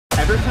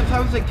Ever since I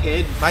was a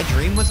kid, my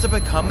dream was to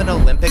become an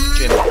Olympic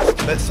gymnast,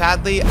 but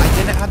sadly, I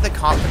didn't have the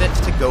confidence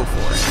to go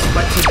for it.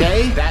 But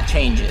today, that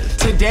changes.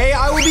 Today,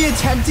 I will be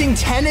attempting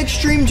 10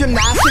 extreme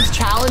gymnastics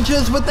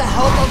challenges with the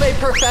help of a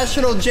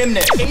professional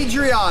gymnast.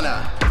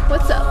 Adriana.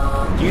 What's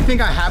up? Do you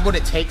think I have what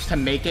it takes to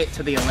make it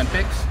to the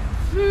Olympics?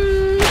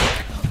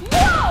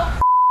 Whoa!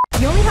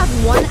 You only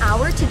have 1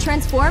 hour to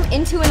transform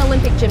into an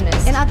Olympic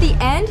gymnast. And at the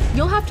end,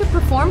 you'll have to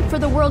perform for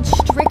the world's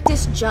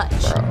strictest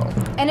judge. Bro.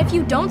 And if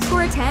you don't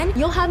score a 10,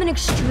 you'll have an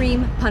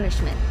extreme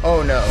punishment.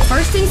 Oh no.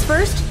 First things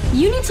first,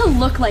 you need to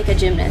look like a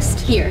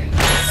gymnast. Here.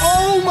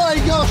 Oh my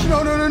gosh,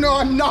 no,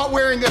 I'm not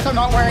wearing this, I'm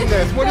not wearing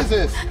this. What is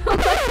this? Oh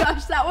my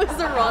gosh, that was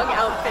the wrong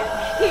outfit.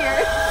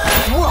 Here.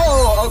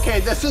 Whoa, okay,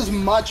 this is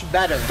much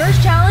better.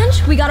 First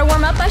challenge, we gotta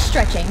warm up by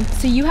stretching.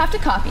 So you have to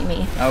copy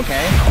me.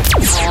 Okay.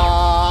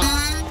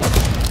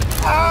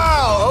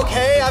 Oh,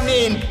 okay, I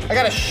mean, I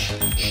gotta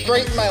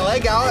straighten my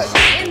leg out.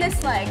 In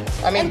this leg.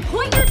 I mean, and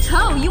point your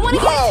toe. You wanna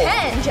get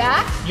a 10,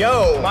 Jack.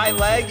 Yo, my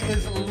leg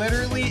is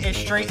literally as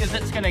straight as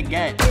it's gonna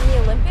get. In the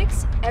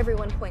Olympics,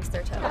 everyone points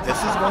their toe. This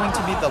is going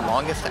to be the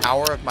longest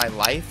hour of my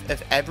life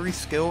if every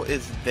skill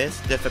is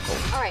this difficult.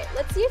 All right,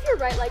 let's see if your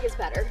right leg is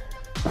better.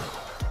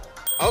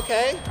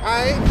 Okay, all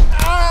right.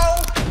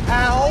 Ow,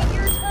 ow. Point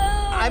your toe.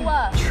 I'm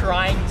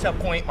trying to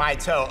point my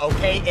toe,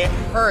 okay? It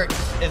hurts.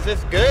 Is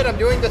this good? I'm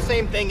doing the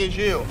same thing as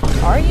you.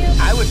 Are you?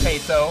 I would say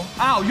so.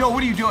 Ow, yo,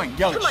 what are you doing?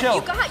 Yo, Come chill.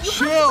 on, you have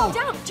to go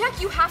down.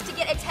 Jack, you have to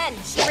get a 10.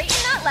 Straighten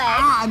that leg.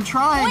 I'm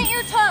trying. Point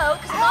your toe,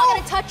 because I'm not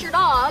going to touch your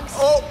dogs.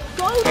 Oh,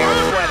 go I'm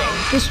down.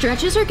 sweating. The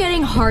stretches are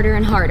getting harder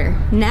and harder.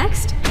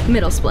 Next,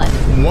 middle split.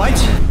 What?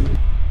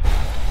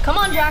 Come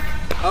on, Jack.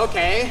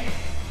 Okay.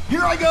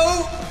 Here I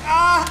go.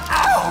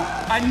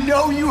 Ow. I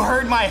know you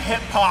heard my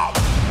hip pop.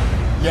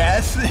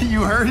 Yes,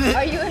 you heard it.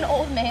 Are you an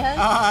old man?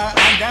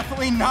 I'm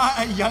definitely not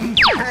a young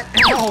cat.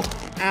 Ow.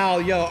 Ow,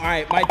 yo, all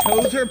right, my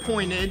toes are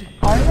pointed.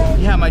 Are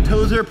they? Yeah, my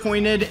toes are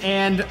pointed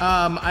and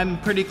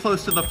I'm pretty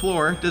close to the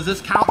floor. Does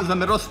this count as a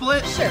middle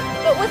split? Sure,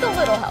 but with a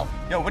little help.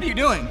 Yo, what are you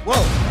doing? Whoa,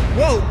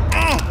 whoa,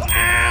 ow,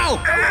 ow,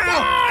 ow,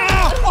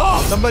 ow.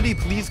 Oh. Somebody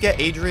please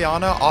get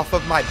Adriana off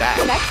of my back.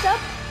 Next up,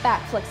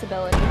 back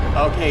flexibility.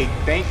 Okay,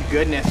 thank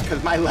goodness,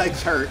 because my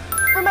legs hurt.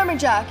 Remember,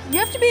 Jack, you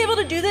have to be able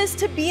to do this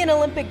to be an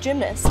Olympic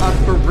gymnast.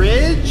 A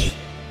bridge?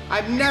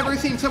 I've never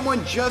seen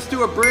someone just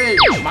do a bridge.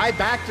 My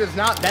back does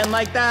not bend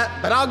like that,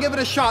 but I'll give it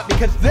a shot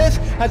because this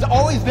has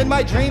always been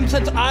my dream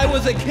since I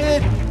was a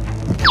kid.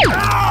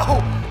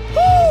 Ow!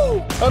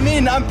 Woo! I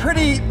mean, I'm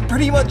pretty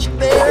much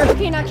there.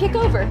 Okay, now kick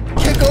over.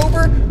 Kick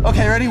over?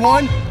 Okay, ready?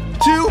 1, 2,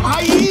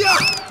 hi-ya!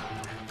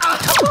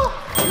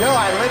 Yo,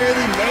 I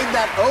literally made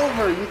that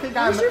over. You think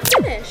Where's your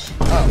finish?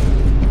 Oh.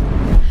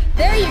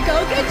 There you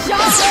go, good job!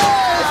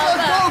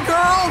 Let's go,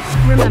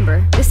 girls!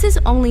 Remember, this is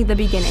only the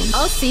beginning.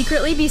 I'll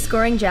secretly be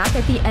scoring Jack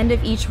at the end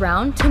of each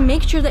round to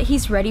make sure that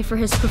he's ready for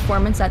his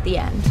performance at the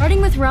end. Starting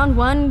with round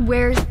 1,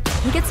 where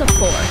he gets a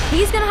 4.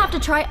 He's gonna have to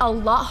try a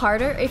lot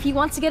harder if he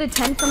wants to get a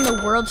 10 from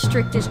the world's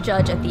strictest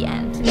judge at the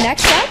end.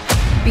 Next up,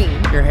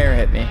 beam. Your hair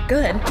hit me.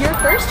 Good. Your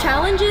first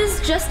challenge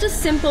is just a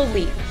simple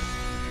leap.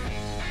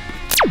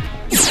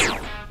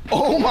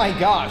 Oh my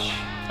gosh.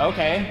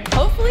 Okay.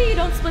 Hopefully you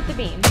don't split the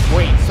beam.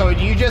 Wait, so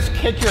do you just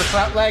kick your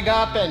front leg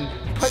up and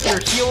put your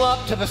heel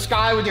up to the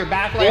sky with your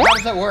back leg? How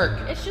does that work?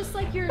 It's just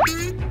like you're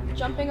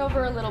jumping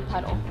over a little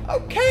puddle.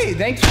 Okay,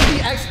 thanks for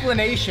the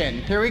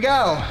explanation. Here we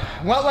go.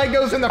 What leg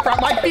goes in the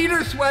front? My feet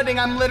are sweating.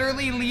 I'm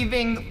literally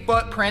leaving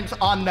footprints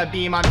on the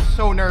beam. I'm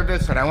so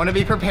nervous, but I want to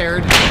be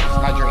prepared. It's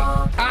my dream.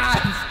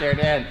 I'm scared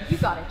in. You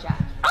got it,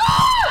 Jack.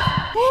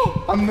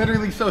 Ah! I'm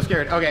literally so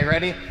scared. Okay,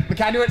 ready?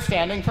 Can I do it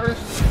standing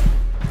first?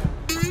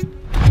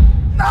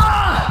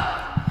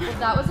 Ah! Well,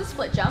 that was a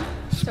split jump.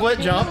 Split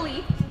jump.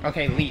 Leap.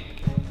 Okay, leap.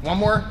 One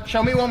more.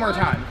 Show me one more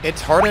time.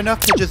 It's hard enough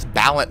to just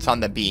balance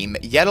on the beam,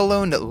 yet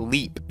alone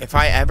leap. If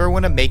I ever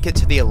want to make it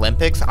to the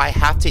Olympics, I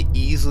have to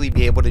easily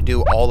be able to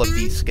do all of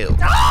these skills.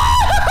 No!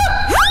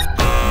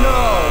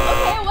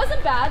 Okay, it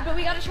wasn't bad, but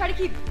we gotta try to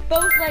keep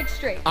both legs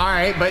straight. All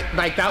right, but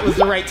like that was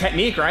the right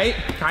technique, right?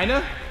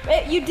 Kinda?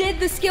 You did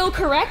the skill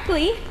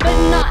correctly,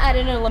 but not at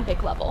an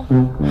Olympic level.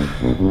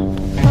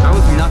 That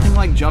was nothing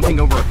like jumping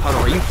over a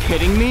puddle. Are you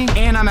kidding me?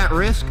 And I'm at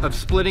risk of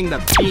splitting the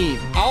beam.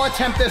 I'll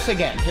attempt this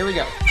again. Here we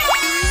go.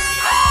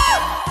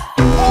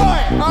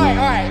 All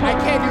right. I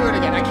can't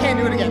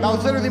do it again. That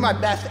was literally my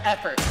best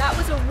effort. That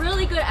was a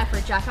really good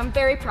effort, Jack. I'm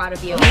very proud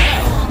of you.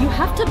 You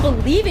have to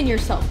believe in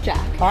yourself, Jack.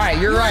 All right,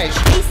 you're right.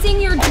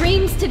 Chasing your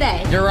dreams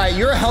today. You're right.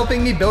 You're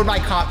helping me build my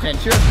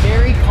confidence. You're a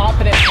very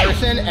confident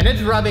person, and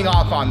it's rubbing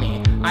off on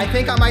me. I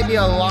think I might be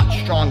a lot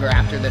stronger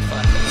after this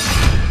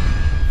lesson.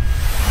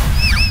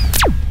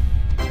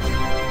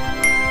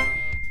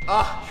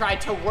 Oh,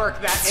 tried to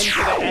work that into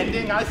the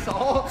ending. I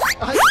saw.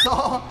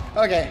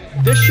 Okay,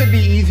 this should be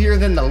easier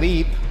than the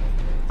leap,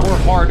 or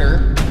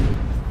harder.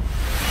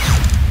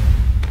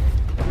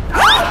 Stay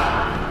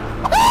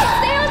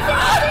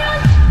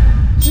on.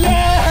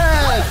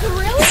 Yes!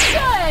 Really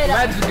good.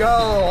 Let's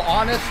go.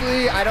 Honestly,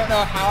 honestly, I don't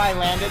know how I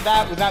landed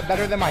that. Was that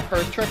better than my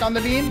first trick on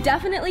the beam?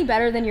 Definitely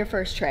better than your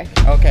first trick.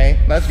 Okay,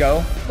 let's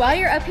go. While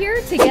you're up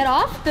here, to get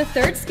off, the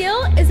third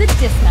skill is a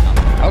dismount.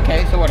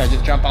 Okay, so what, I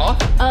just jump off?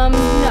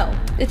 No.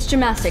 It's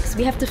gymnastics.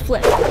 We have to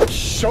flip.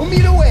 Show me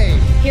the way.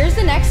 Here's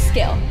the next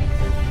skill.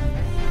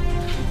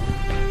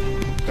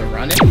 The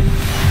running?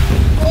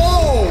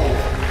 Oh!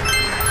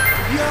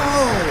 Yo!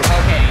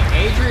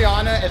 Okay,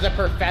 Adriana is a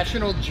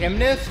professional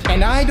gymnast,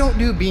 and I don't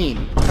do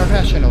beam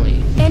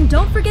professionally. And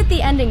don't forget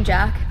the ending,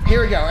 Jack.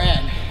 Here we go,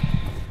 and.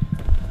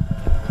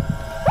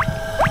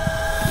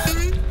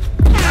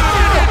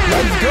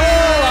 Let's go!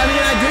 I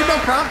mean, I did the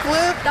front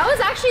flip. That was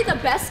actually the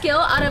best skill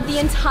out of the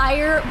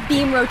entire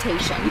beam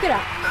rotation. You get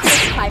a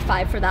crisp high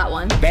five for that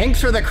one. Thanks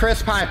for the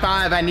crisp high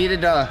five. I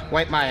needed to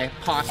wipe my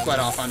paw sweat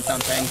off on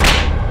something.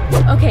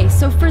 Okay,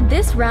 so for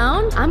this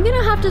round, I'm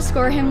gonna have to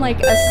score him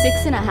like a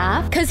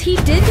 6.5 because he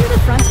did do the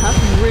front tuck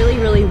really,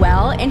 really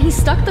well and he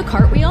stuck the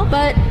cartwheel,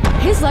 but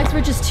his legs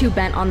were just too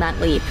bent on that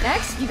leap.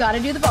 Next, you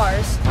gotta do the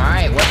bars. All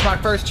right, what's my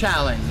first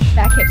challenge?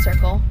 Back hip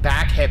circle.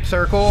 Back hip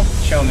circle?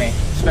 Show me.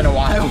 It's been a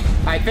while.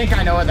 I think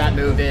I know what that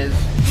move is.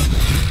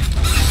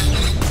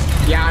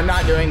 Yeah, I'm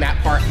not doing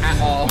that part at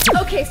all.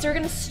 Okay, so we're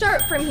gonna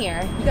start from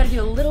here. You gotta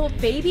do a little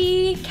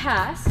baby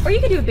cast, or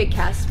you can do a big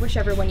cast,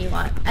 whichever one you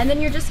want. And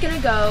then you're just gonna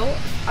go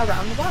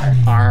around the bar.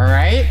 All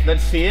right,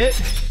 let's see it.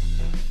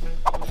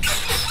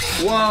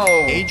 Whoa.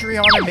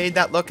 Adriana made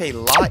that look a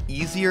lot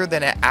easier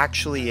than it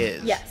actually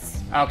is.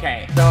 Yes.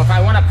 Okay, so if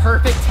I want a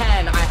perfect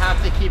 10, I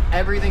have to keep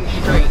everything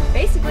straight.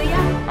 Basically,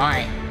 yeah. All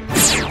right,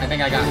 I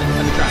think I got this.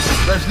 Let me try.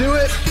 Let's do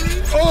it.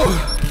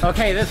 Oh.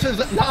 Okay, this is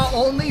not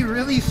only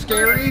really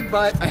scary,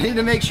 but I need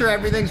to make sure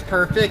everything's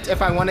perfect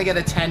if I want to get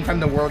a 10 from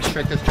the world's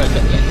strictest trick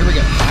at the end. Here we go.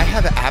 I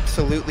have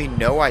absolutely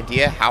no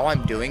idea how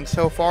I'm doing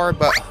so far,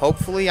 but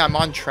hopefully I'm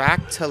on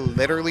track to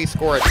literally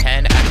score a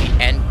 10 at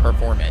the end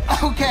performance.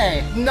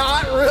 Okay,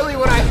 not really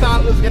what I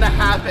thought was gonna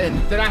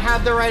happen. Did I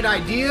have the right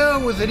idea?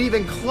 Was it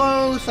even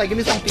close? Like, give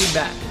me some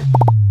feedback.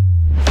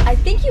 I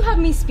think you have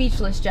me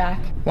speechless, Jack.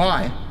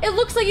 Why? It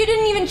looks like you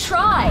didn't even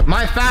try.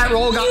 My fat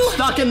roll got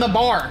stuck in the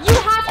bar. You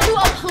have to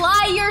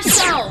apply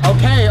yourself.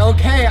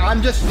 Okay,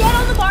 I'm just... Get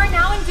on the bar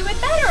now and do it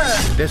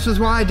better. This is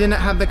why I didn't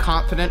have the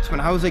confidence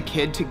when I was a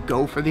kid to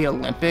go for the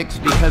Olympics,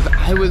 because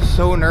I was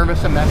so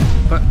nervous and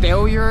messed. But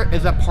failure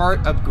is a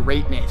part of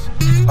greatness.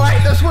 All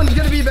right, this one's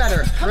gonna be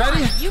better. Ready?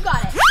 Come on, you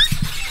got it.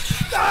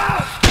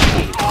 Ah!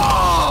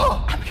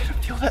 Oh! I'm gonna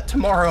feel that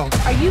tomorrow.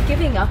 Are you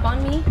giving up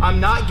on me? I'm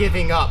not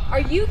giving up.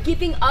 Are you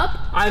giving up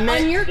on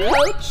your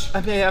coach?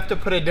 I may have to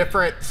put a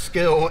different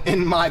skill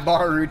in my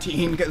bar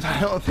routine because I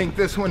don't think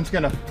this one's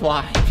gonna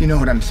fly, if you know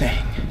what I'm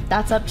saying.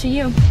 That's up to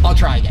you. I'll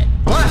try again.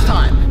 Last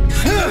time.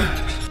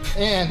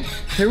 And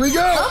here we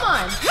go. Come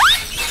on.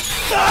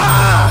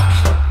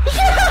 Ah!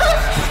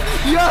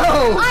 Yo!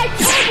 I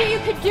told you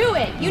could do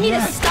it. You need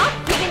to stop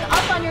giving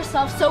up on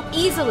yourself so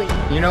easily.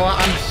 You know what?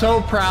 I'm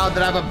so proud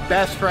that I have a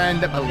best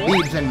friend that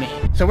believes in me.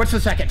 So what's the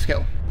second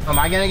skill? Am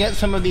I gonna get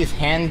some of these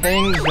hand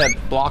things that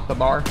block the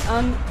bar?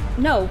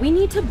 No, we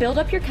need to build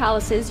up your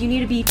calluses. You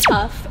need to be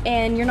tough,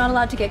 and you're not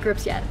allowed to get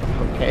grips yet.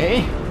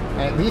 Okay.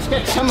 At least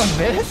get some of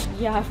this.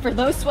 Yeah, for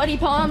those sweaty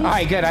palms. All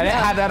right, good. I didn't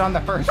have that on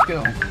the first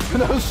skill. For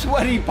those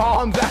sweaty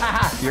palms.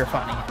 You're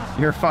funny.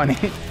 You're funny.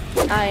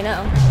 I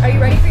know. Are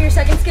you ready for your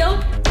second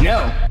skill?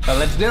 No, but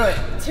let's do it.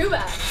 Too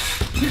bad.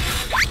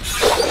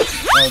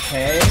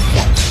 Okay.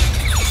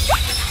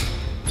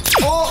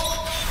 Oh!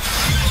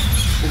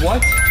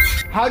 What?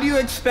 How do you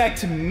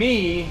expect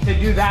me to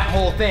do that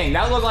whole thing?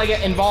 That looked like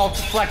it involved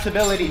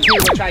flexibility too,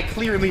 which I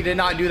clearly did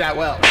not do that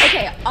well.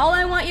 Okay, all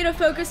I want you to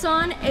focus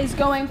on is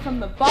going from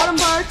the bottom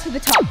bar to the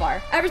top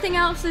bar. Everything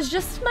else is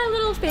just my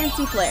little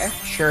fancy flair.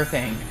 Sure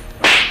thing.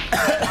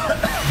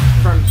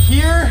 From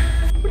here?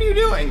 What are you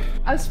doing?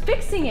 I was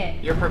fixing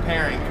it. You're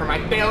preparing for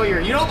my failure.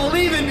 You don't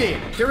believe in me.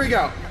 Here we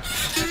go.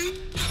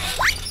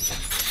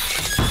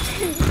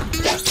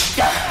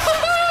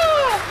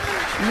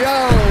 Yo,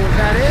 is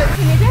that it?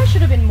 Okay, maybe I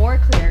should have been more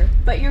clear,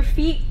 but your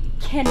feet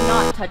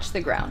cannot touch the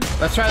ground.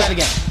 Let's try that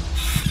again.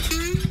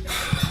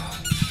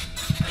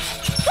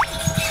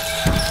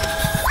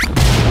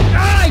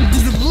 Ah,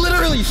 this is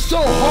literally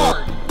so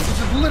hard. This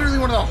is literally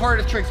one of the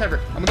hardest tricks ever.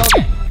 I'm gonna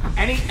go again.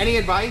 Any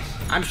advice?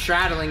 I'm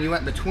straddling. You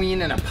went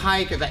between and a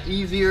pike. Is that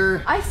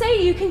easier? I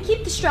say you can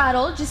keep the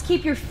straddle, just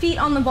keep your feet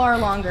on the bar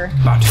longer.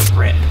 About to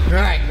rip. All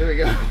right, here we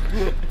go.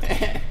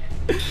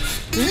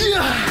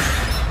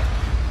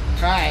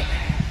 All right.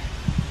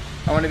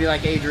 I want to be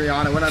like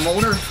Adriana when I'm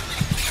older.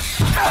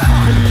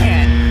 I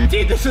can't.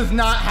 Dude, this is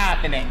not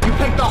happening. You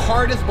picked the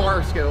hardest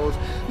bar skills.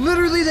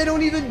 Literally, they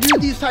don't even do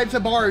these types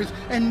of bars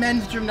in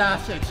men's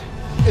gymnastics.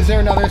 Is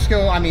there another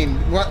skill? I mean,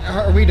 what?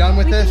 Are we done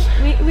with this?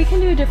 We can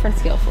do a different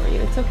skill for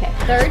you. It's okay.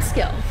 Third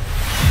skill.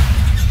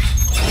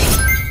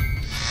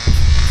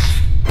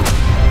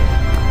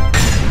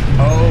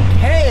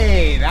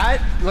 Okay,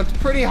 that looks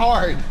pretty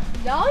hard.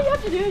 All you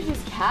have to do is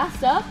just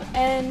cast up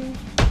and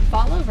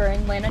fall over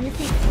and land on your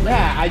feet.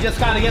 Yeah, I just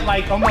gotta get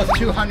like almost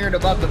 200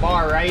 above the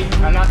bar, right?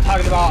 I'm not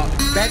talking about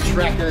bench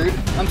record.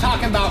 I'm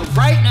talking about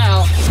right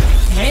now.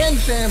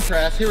 Handstand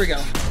press, here we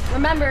go.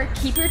 Remember,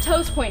 keep your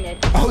toes pointed.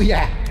 Oh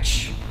yeah,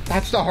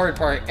 that's the hard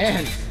part.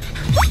 And,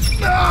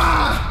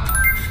 ah!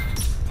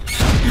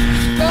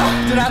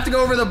 Did I have to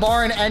go over the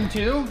bar and end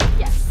too?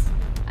 Yes.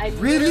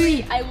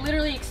 Really? I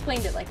literally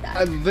explained it like that.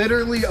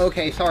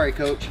 Okay, sorry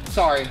coach.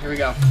 Sorry, here we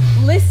go.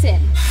 Listen.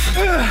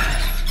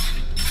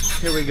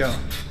 Here we go.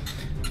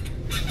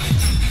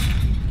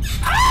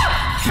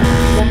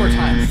 One more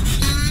time.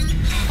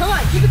 Come on,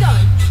 keep it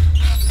going.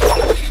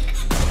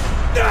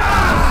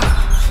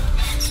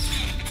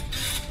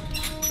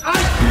 I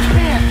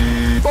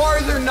can't.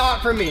 Bars are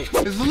not for me.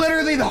 It's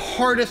literally the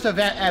hardest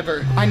event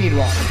ever. I need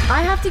water.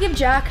 I have to give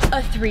Jack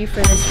a 3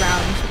 for this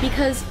round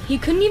because he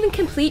couldn't even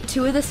complete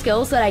 2 of the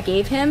skills that I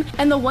gave him,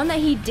 and the one that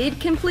he did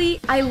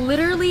complete, I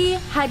literally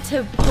had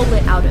to pull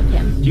it out of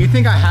him. Do you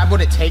think I have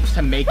what it takes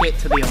to make it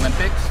to the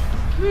Olympics?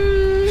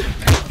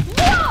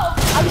 No!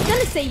 I was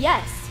gonna say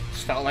yes.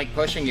 Just felt like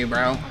pushing you,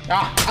 bro.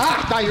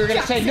 I thought you were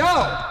gonna say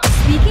no.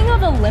 Speaking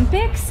of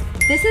Olympics,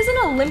 this is an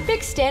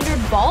Olympic standard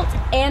vault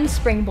and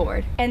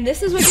springboard, and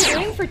this is what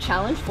you're doing for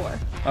challenge 4.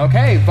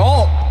 Okay,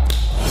 vault.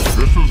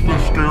 This is the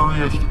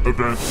scariest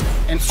event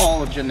in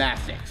all of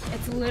gymnastics.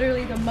 It's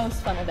literally the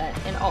most fun event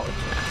in all of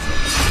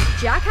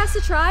gymnastics. Jack has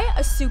to try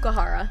a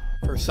Sukahara.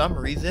 For some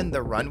reason,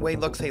 the runway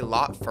looks a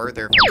lot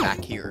further from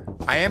back here.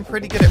 I am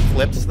pretty good at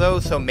flips though,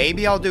 so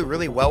maybe I'll do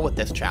really well with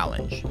this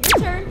challenge. Your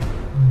turn.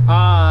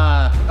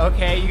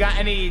 Okay, you got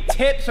any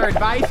tips or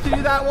advice to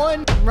do that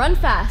one? Run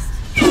fast.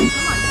 Come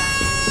on,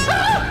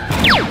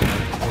 Jack.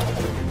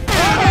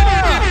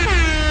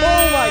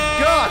 Oh my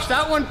gosh,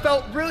 that one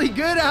felt really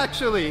good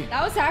actually.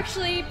 That was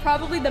actually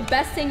probably the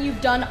best thing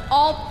you've done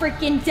all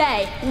freaking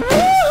day.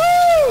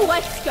 Woohoo!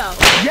 Let's go.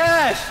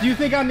 Yes! Do you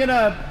think I'm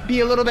gonna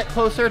be a little bit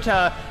closer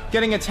to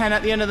getting a 10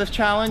 at the end of this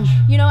challenge?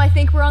 You know, I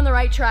think we're on the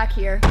right track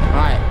here. All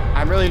right,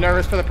 I'm really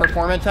nervous for the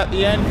performance at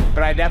the end,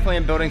 but I definitely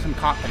am building some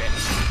confidence.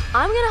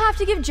 I'm gonna have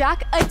to give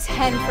Jack a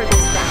 10 for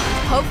this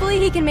round. Hopefully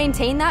he can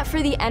maintain that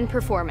for the end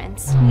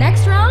performance.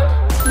 Next round,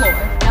 floor.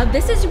 Now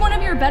this is one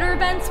of your better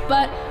events,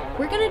 but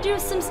we're gonna do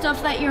some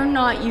stuff that you're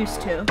not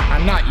used to.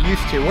 I'm not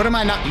used to. What am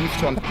I not used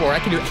to on the floor? I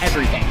can do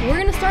everything. We're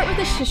gonna start with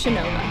a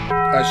Shishinova.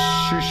 A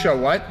shusha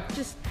what?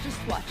 Just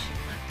watch.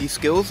 These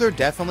skills are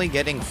definitely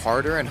getting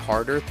harder and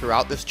harder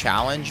throughout this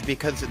challenge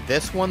because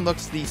this one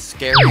looks the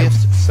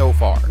scariest so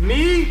far.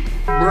 Me?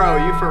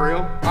 Bro, you for real?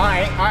 All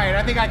right,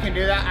 I think I can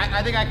do that.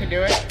 I think I can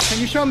do it. Can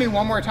you show me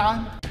one more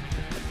time?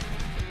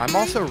 I'm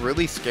also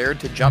really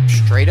scared to jump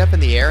straight up in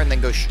the air and then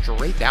go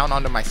straight down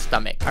onto my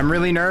stomach. I'm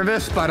really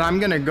nervous, but I'm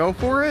gonna go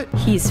for it.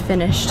 He's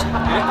finished.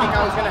 I didn't think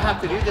I was gonna have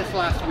to do this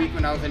last week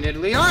when I was in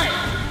Italy. All right.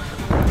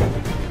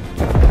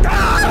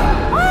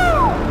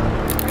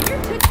 Are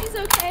your tootsies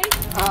okay?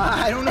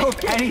 I don't know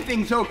if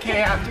anything's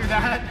okay after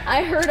that.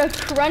 I heard a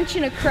crunch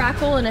and a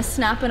crackle and a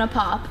snap and a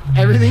pop.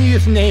 Everything you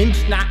just named,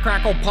 snap,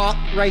 crackle, pop,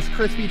 Rice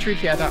Krispie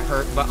treats. Yeah, that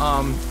hurt, but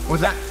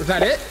was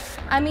that it?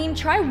 I mean,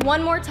 try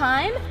one more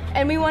time,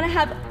 and we want to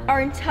have our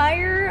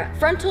entire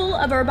frontal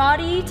of our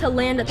body to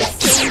land at the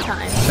same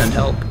time. Send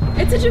help.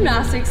 It's a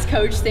gymnastics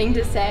coach thing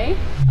to say.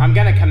 I'm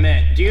gonna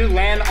commit. Do you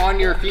land on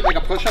your feet like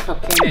a push-up or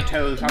pointed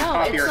toes on No,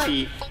 top of it's your like,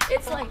 feet?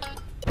 it's like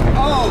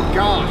Oh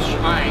gosh,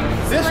 all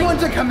right. This like-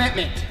 one's a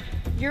commitment.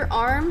 your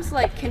arms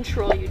like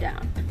control you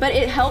down. But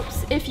it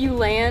helps if you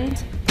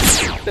land,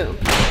 boom.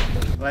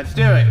 Let's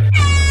do it.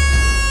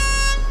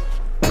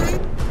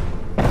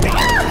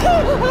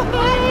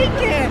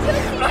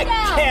 I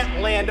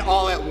can't land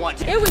all at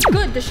once. It was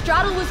good, the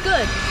straddle was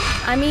good.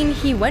 I mean,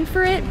 he went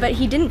for it, but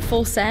he didn't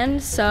full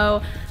send,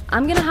 so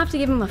I'm gonna have to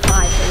give him a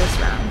 5 for this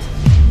round.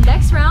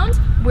 Next round,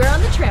 we're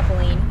on the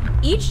trampoline.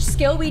 Each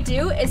skill we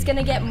do is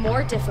gonna get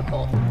more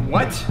difficult.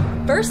 What?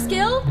 First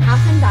skill, half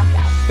and back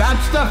out.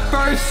 That's the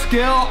first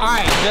skill. All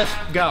right, just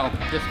go.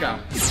 Just go.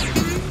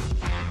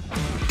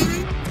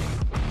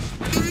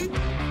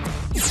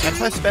 Since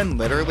I spend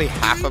literally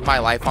half of my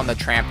life on the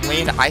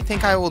trampoline, I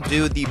think I will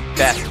do the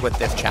best with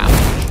this challenge.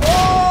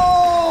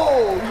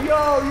 Oh,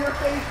 yo, your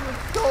face was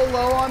so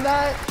low on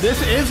that.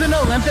 This is an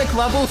Olympic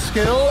level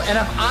skill, and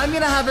if I'm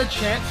gonna have a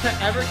chance to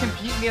ever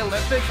compete in the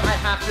Olympics, I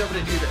have to be able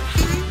to do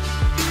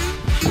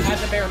this.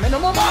 As a bare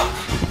minimum.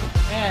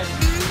 And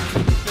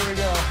here we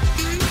go.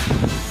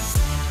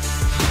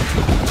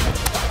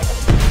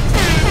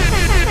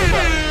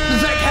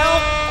 Does that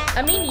count?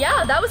 I mean,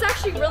 yeah, that was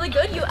actually really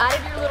good. You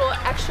added your little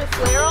extra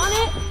flair on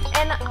it,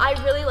 and I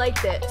really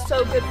liked it.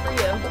 So good for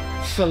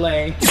you.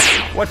 Soleil.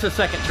 What's the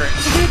second trick?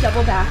 We're gonna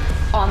double back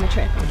on the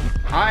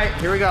trampoline. All right,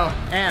 here we go.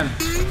 And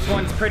this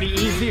one's pretty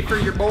easy for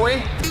your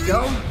boy.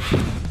 Go.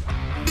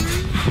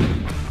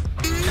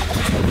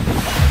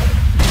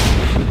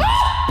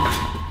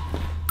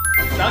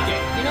 Stuck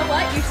it. You know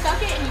what? You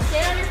stuck it and you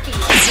stayed on your feet.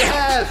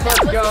 Yes,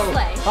 let's was go. the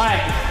play. All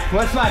right,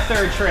 what's my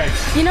third trick?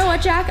 You know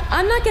what, Jack?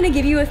 I'm not gonna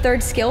give you a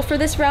third skill for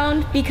this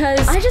round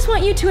because I just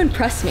want you to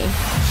impress me.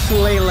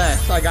 Slay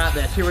less. I got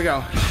this. Here we go.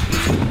 All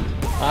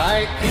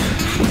right.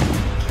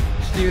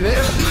 Let's do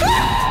this.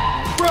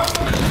 Bro.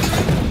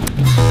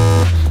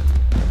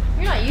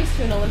 You're not used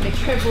to an Olympic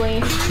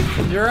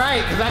trampoline. You're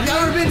right, because I've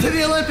never been to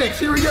the Olympics.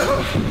 Here we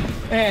go.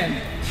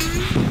 And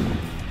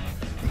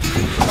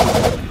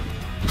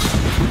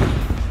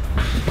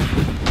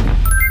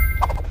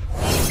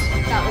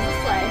That was a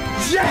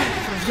sleigh. yeah,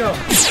 let's go.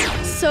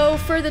 So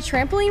for the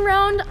trampoline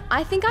round,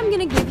 I think I'm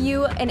gonna give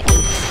you an 8.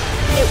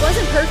 It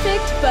wasn't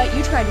perfect, but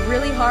you tried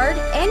really hard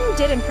and you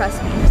did impress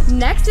me.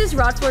 Next is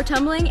rod floor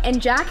tumbling, and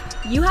Jack,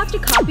 you have to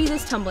copy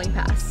this tumbling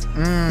pass.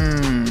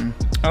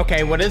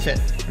 Okay, what is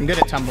it? I'm good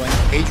at tumbling.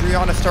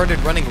 Adriana started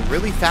running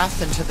really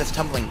fast into this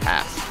tumbling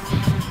pass.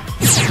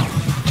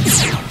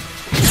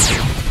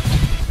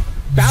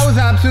 That was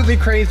absolutely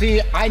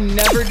crazy. I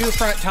never do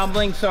front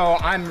tumbling, so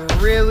I'm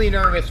really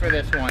nervous for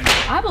this one.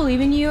 I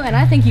believe in you, and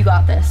I think you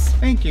got this.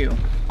 Thank you.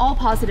 All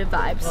positive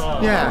vibes.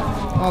 Yeah,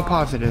 all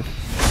positive.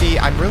 See,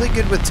 I'm really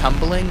good with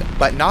tumbling,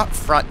 but not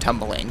front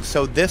tumbling,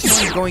 so this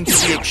one's going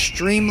to be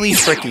extremely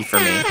tricky for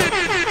me.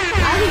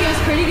 I think it was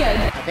pretty good.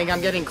 I think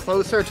I'm getting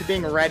closer to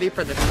being ready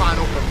for this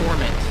final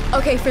performance.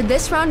 Okay, for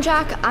this round,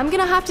 Jack, I'm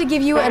gonna have to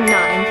give you a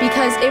 9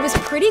 because it was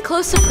pretty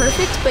close to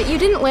perfect, but you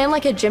didn't land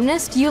like a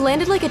gymnast, you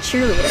landed like a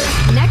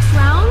cheerleader. Next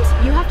round,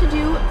 you have to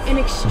do an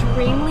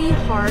extremely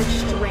hard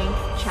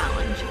strength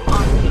challenge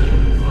on the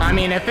beam. I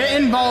mean, if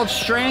it involves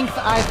strength,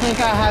 I think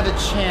I have a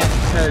chance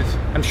because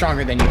I'm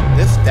stronger than you.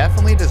 This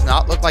definitely does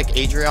not look like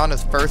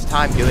Adriana's first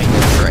time doing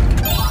this trick.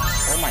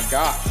 Oh my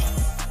gosh.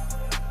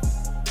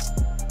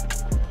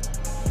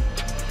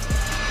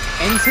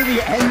 Into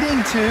the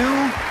ending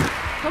too?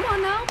 Come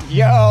on now.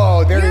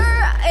 Yo, You're there's...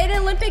 an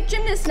Olympic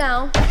gymnast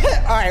now.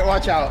 All right,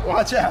 watch out,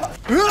 watch out.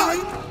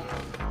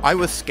 I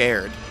was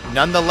scared.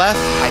 Nonetheless,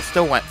 I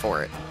still went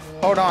for it.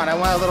 Hold on, I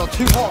went a little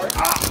too hard.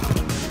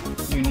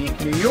 Unique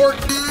New York.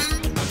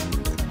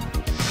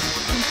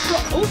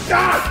 Oh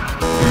God!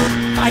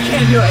 I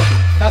can't do it.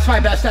 That's my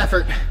best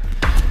effort.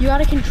 You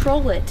gotta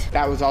control it.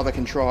 That was all the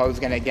control I was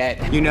gonna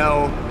get. You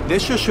know,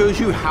 this just shows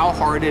you how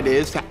hard it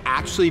is to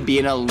actually be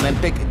an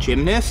Olympic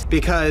gymnast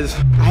because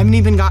I haven't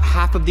even got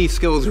half of these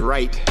skills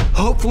right.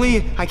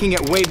 Hopefully, I can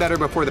get way better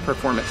before the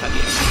performance at the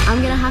end.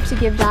 I'm gonna have to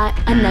give that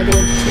a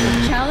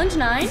 -2. Challenge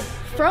 9,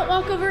 front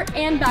walkover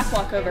and back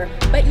walkover,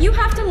 but you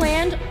have to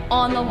land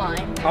on the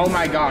line. Oh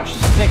my gosh,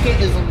 stick-it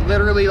is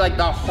literally like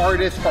the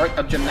hardest part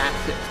of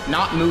gymnastics,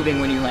 not moving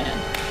when you land.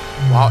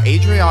 While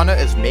Adriana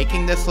is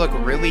making this look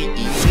really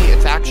easy,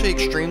 it's actually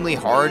extremely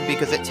hard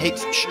because it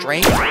takes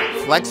strength,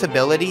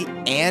 flexibility,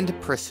 and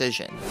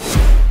precision.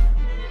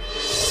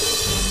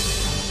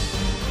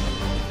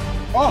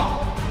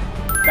 Oh,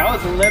 that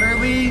was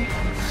literally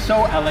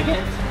so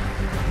elegant.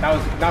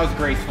 That was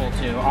graceful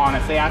too,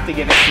 honestly. I have to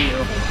give it to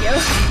you. Thank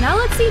you. Now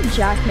let's see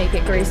Jack make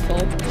it graceful.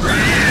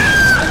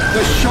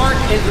 The shark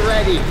is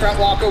ready. Front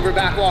walkover,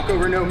 back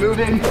walkover, no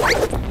moving.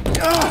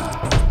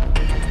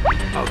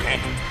 Okay.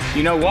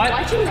 You know what?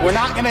 That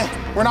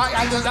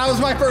was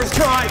my first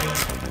try.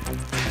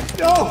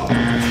 No.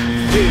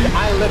 Dude,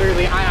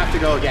 I have to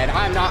go again.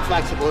 I'm not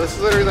flexible. This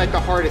is literally like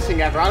the hardest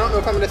thing ever. I don't know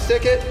if I'm gonna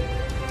stick it.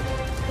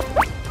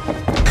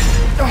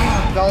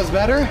 That was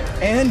better.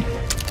 And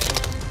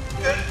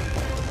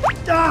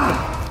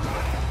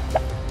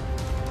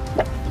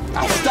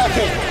I stuck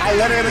it. I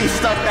literally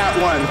stuck that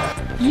one.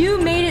 You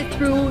made it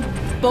through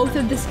both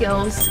of the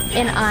skills,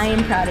 and I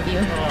am proud of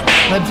you.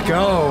 Let's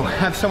go. I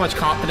have so much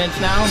confidence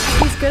now.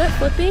 He's good at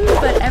flipping,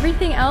 but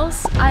everything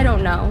else, I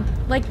don't know.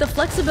 Like, the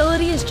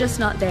flexibility is just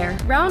not there.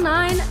 Round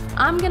 9,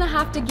 I'm gonna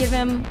have to give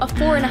him a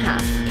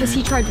 4.5, because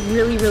he tried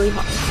really, really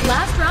hard.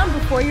 Last round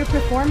before your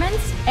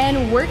performance,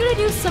 and we're gonna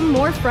do some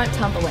more front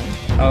tumbling.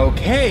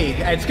 Okay,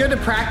 it's good to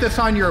practice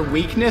on your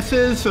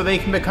weaknesses so they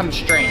can become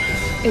strengths.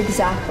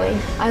 Exactly.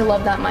 I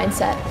love that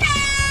mindset.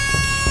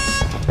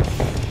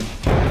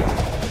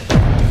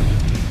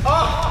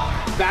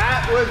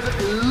 That was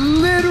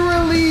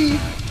literally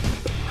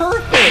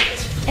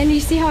perfect. And you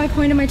see how I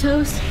pointed my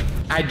toes?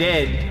 I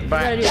did,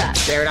 but gotta do that.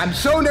 Jared, I'm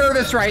so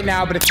nervous right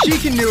now, but if she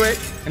can do it,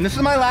 and this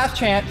is my last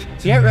chance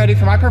to get ready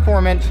for my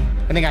performance,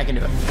 I think I can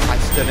do it. I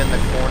stood in the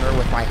corner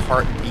with my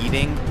heart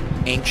beating,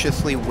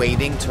 anxiously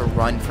waiting to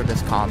run for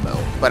this combo,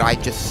 but I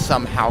just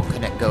somehow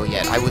couldn't go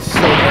yet. I was so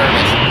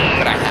nervous,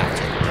 but I have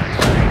to.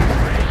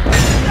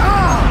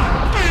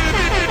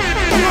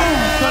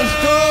 Let's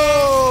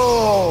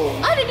go!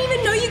 I didn't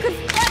even know you could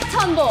front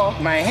tumble.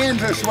 My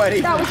hands are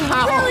sweaty. That was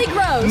really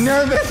gross.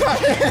 Nervous.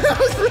 That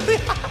was really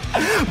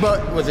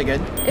But was it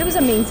good? It was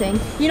amazing.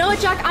 You know what,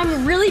 Jack?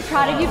 I'm really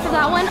proud of you for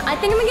that one. I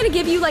think I'm gonna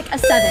give you like a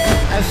 7.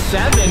 A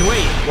 7?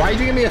 Wait, why'd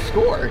you give me a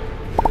score?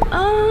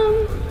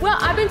 Well,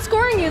 I've been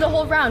scoring you the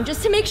whole round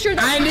just to make sure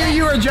that— I knew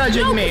you were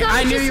judging No, me. 'cause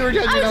I knew you were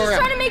judging I was all just around.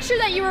 trying to make sure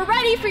that you were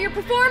ready for your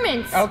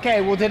performance.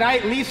 Okay, well, did I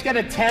at least get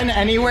a 10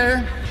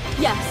 anywhere?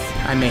 Yes.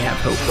 I may have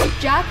hope.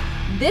 Jack,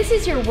 this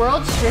is your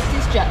world's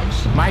strictest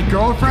judge. My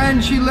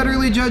girlfriend, she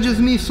literally judges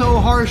me so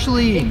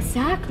harshly.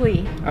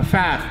 Exactly.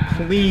 Afaf,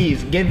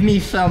 please give me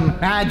some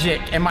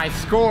magic in my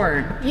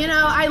score. You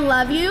know, I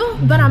love you,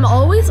 but I'm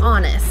always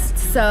honest,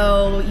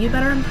 so you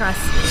better impress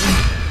me.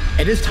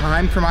 It is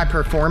time for my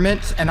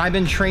performance, and I've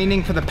been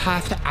training for the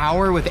past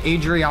hour with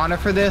Adriana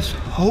for this.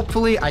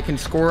 Hopefully, I can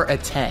score a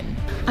 10.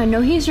 I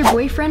know he's your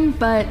boyfriend,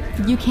 but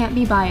you can't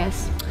be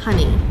biased.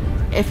 Honey,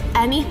 If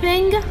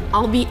anything,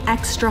 I'll be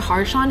extra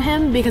harsh on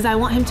him because I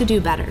want him to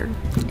do better.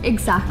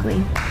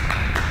 Exactly.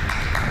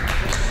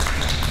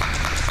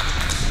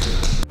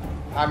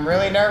 I'm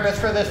really nervous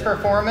for this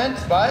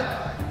performance,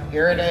 but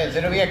here it is.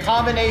 It'll be a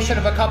combination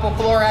of a couple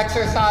floor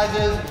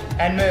exercises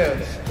and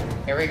moves.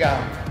 Here we go.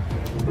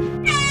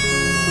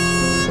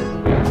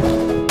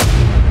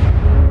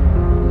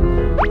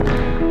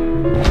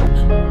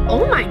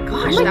 Oh my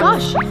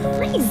gosh,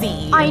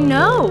 crazy. I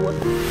know.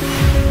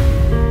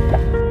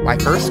 My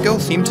first skill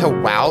seemed to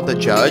wow the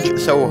judge,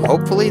 so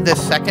hopefully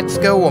this second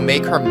skill will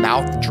make her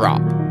mouth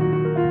drop.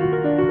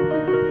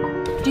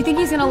 Do you think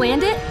he's gonna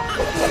land it?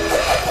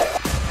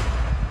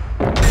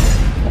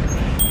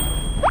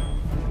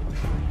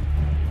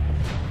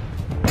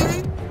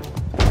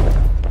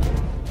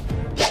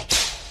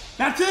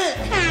 That's it!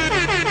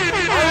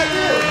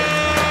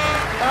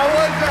 How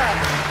was that?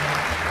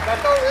 That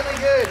felt really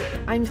good.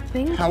 I'm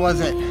thinking. How was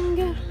it?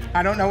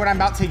 I don't know what I'm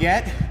about to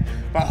get,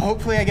 but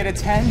hopefully I get a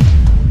 10,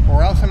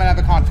 or else I'm gonna have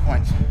a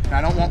consequence. And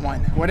I don't want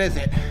one. What is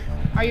it?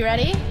 Are you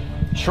ready?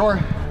 Sure.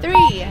 3, 2.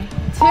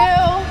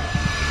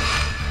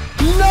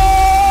 No!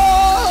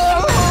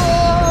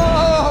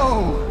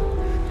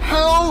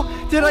 How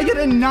did I get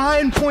a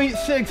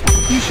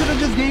 9.6? You should have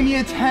just gave me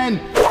a 10.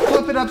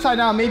 Flip it upside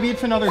down, maybe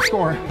it's another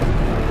score.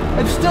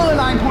 It's still a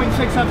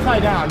 9.6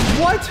 upside down.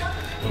 What?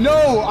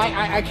 No,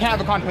 I can't have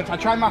a consequence. I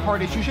tried my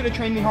hardest. You should have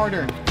trained me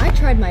harder. I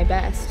tried my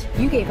best.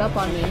 You gave up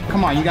on me.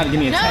 Come on, you gotta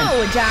give me a 10.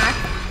 No, Jack.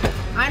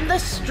 I'm the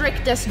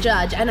strictest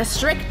judge, and a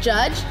strict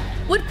judge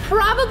would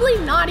probably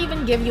not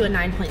even give you a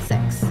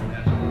 9.6.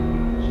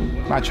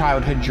 My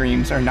childhood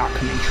dreams are not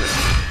coming true.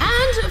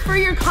 And for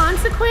your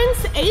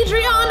consequence,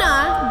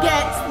 Adriana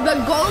gets the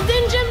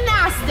golden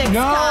gymnastics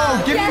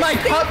cup. Give me my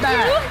cup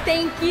back.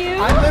 Thank you.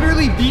 I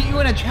literally beat you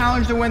in a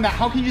challenge to win that.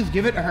 How can you just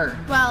give it to her?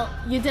 Well,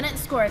 you didn't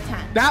score a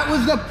 10. That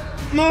was the...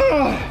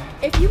 Ugh.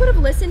 If you would have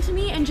listened to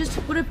me and just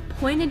would have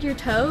pointed your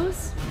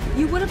toes,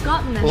 you would have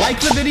gotten this. Like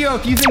the video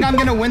if you think I'm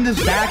gonna win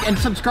this back, and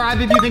subscribe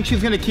if you think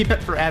she's gonna keep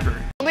it forever.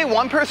 Only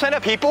 1%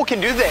 of people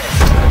can do this.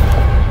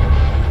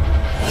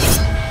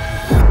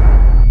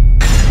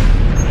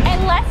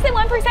 And less than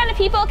 1% of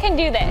people can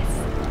do this.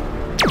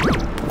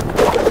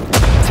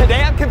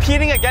 Today I'm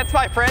competing against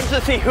my friends to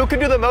see who can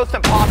do the most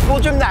impossible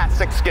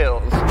gymnastics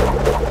skills.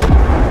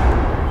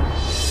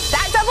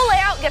 That double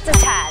layout gets a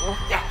 10.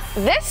 Yes.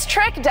 This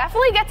trick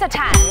definitely gets a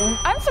 10.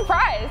 I'm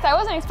surprised. I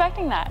wasn't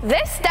expecting that.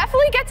 This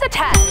definitely gets a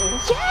 10.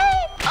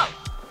 Yay!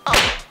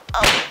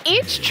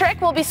 Each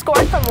trick will be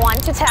scored from 1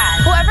 to 10.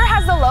 Whoever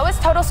has the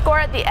lowest total score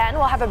at the end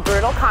will have a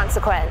brutal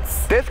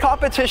consequence. This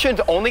competition's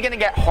only gonna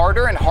get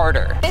harder and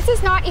harder. This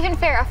is not even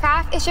fair.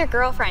 Afaf is your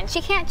girlfriend. She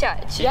can't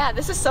judge. Yeah,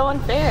 this is so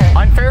unfair.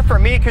 Unfair for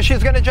me because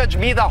she's gonna judge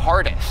me the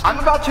hardest. I'm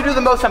about to do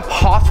the most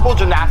impossible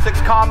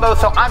gymnastics combo,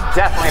 so I'm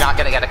definitely not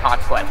gonna get a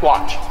consequence.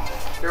 Watch.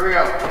 Here we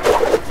go.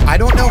 I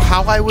don't know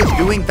how I was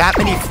doing that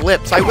many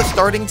flips. I was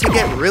starting to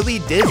get really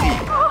dizzy.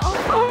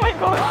 Oh my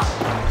gosh.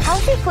 How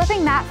is he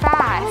flipping that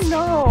fast?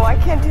 No, I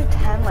can't do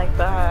 10 like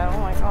that. Oh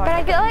my god. But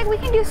I feel like we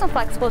can do some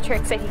flexible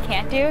tricks that he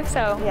can't do,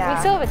 so Yeah. we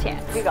still have a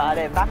chance. We got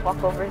it. Back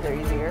walkovers are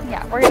easier.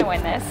 Yeah, we're gonna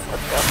win this.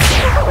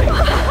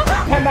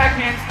 10 back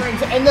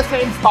handsprings in the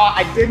same spot.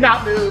 I did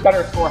not move.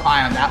 Better score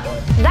high on that one.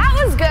 That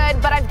was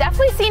good, but I've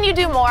definitely seen you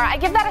do more. I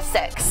give that a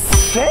 6.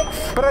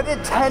 6? But I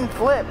did 10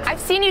 flips. I've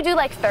seen you do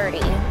like 30.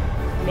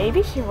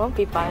 Maybe she won't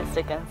be biased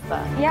against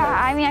that. Yeah,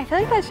 I mean, I feel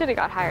like that should have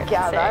got higher than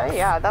 6.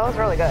 That was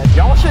really good.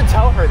 Y'all should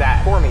tell her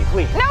that for me,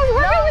 please. No,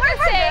 we're good with the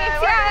 6. Yeah,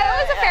 that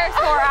was a fair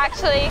score,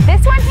 actually.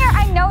 This one here,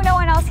 I know no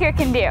one else here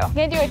can do. I'm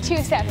gonna do a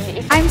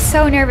 270. I'm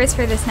so nervous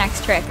for this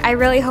next trick. I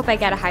really hope I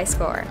get a high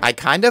score. I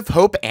kind of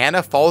hope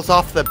Anna falls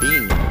off the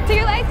beam. So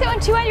your legs go in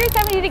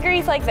 270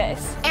 degrees like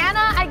this.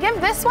 Anna, I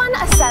give this one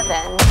a 7.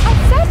 A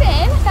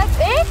 7? That's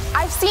it?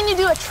 I've seen you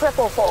do a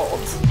triple fold.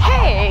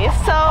 Hey,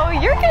 so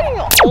you're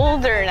getting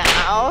older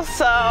now,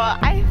 so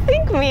I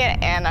think me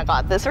and Anna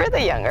got this. We're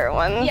the younger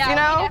ones, Yeah, you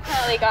know? we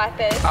definitely got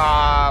this.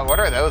 What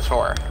are those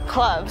for?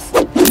 Clubs.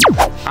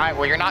 Alright,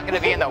 well you're not gonna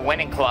be in the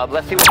winning club.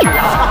 Let's see what you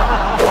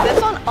got. This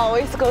one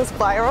always goes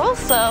viral,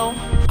 so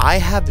I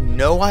have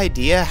no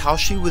idea how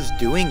she was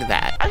doing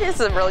that. I think this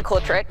is a really cool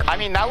trick. I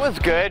mean, that was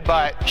good,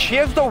 but she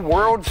has the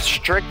world's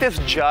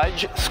strictest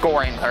judge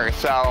scoring her,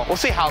 so we'll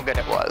see how good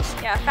it was.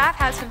 Yeah, Faf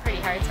has been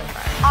pretty hard so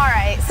far. All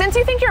right, since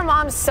you think your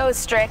mom's so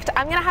strict,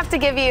 I'm gonna have to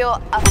give you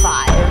a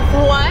 5.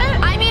 What?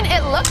 I mean,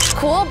 it looked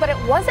cool, but it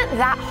wasn't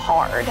that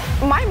hard.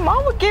 My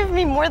mom would give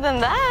me more than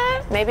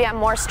that. Maybe I'm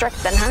more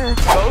strict than her.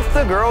 Both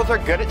the girls are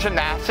good at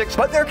gymnastics,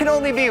 but there can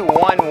only be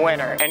one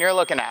winner, and you're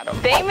looking at them.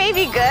 They may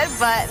be good,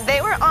 but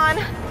they were on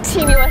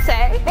Team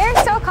USA.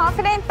 They're so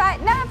confident,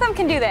 but none of them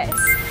can do this.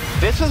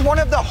 This is one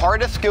of the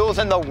hardest skills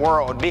in the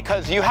world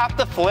because you have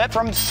to flip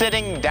from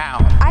sitting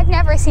down. I've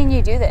never seen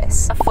you do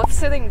this. a flip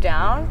sitting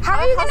down. How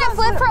are you gonna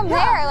flip from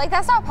there? Like,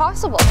 that's not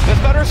possible. This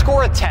better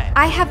score a 10.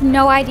 I have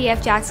no idea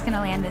if Jack's gonna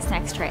land this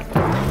next trick.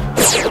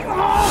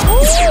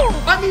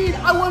 I mean,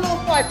 I went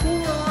off my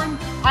forearm.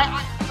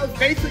 I was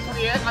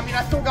basically it. I mean,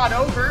 I still got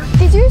over.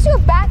 Did you just do a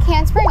back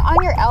handspring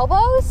on your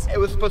elbows? It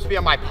was supposed to be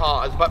on my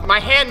paws, but my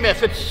hand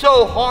missed. It's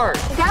so hard.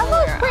 That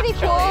looks pretty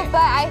cool, but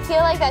I feel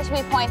like that should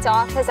be points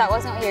off because that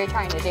wasn't what you were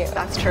trying to do.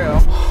 That's true.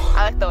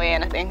 I like the way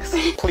Anna thinks.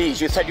 Please,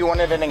 you said you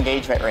wanted an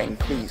engagement ring.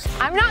 Please.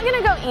 I'm not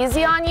gonna go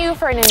easy on you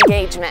for an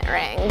engagement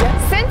ring.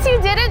 Since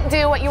you didn't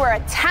do what you were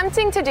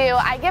attempting to do,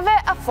 I give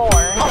it a 4.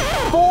 A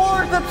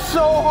 4? That's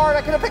so hard.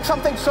 I could have picked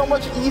something so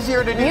much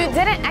easier to do. You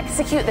didn't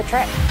execute the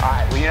trick. All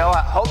right, well, you know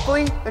what?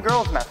 Hopefully, the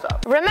girls mess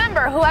up.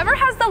 Remember, whoever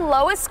has the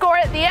lowest score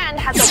at the end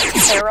has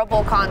a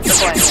terrible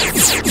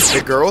consequence.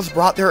 The girls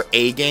brought their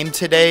A game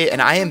today,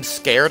 and I am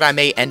scared I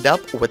may end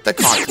up with the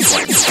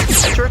consequence.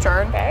 It's your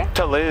turn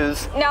to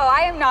lose. No,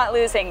 I am not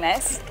losing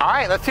this. All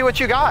right, let's see what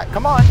you got.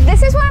 Come on.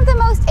 This is one of the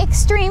most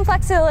extreme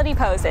flexibility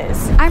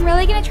poses. I'm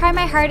really gonna try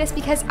my hardest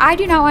because I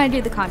do not want to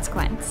do the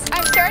consequence.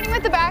 I'm starting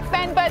with the back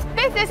bend, but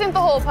this isn't the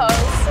whole pose.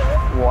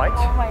 What?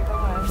 Oh my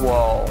gosh.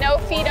 Whoa. No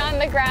feet on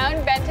the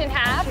ground, bent in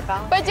half.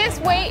 But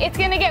just wait, it's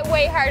gonna get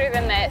way harder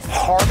than this.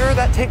 Harder?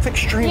 That takes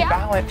extreme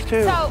balance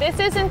too. So this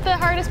isn't the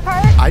hardest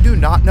part. I do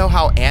not know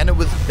how Anna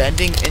was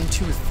bending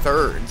into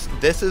thirds.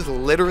 This is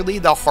literally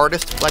the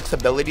hardest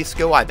flexibility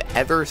skill I've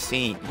ever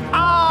seen.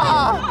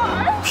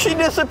 Ah! She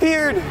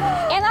disappeared.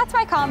 And that's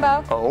my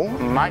combo. Oh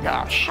my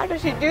gosh. How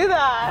did she do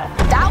that?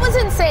 That was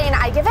insane.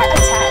 I give it a 10.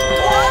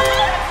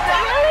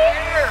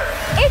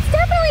 It's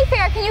definitely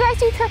fair. Can you guys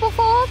do triple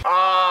fold?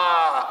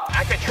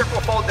 I could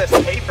triple fold this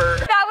paper.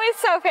 That was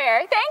so fair.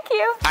 Thank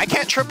you. I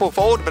can't triple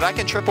fold, but I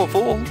can triple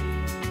fold.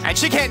 And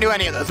she can't do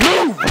any of those.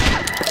 Move!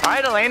 All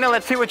right, Elena,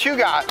 let's see what you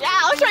got. Yeah,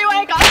 I'll show you what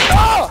I got.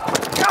 Oh!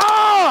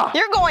 Oh!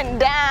 You're going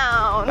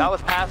down. That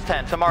was past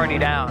tense. I'm already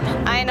down.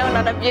 I know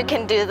none of you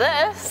can do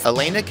this.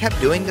 Elena kept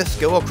doing this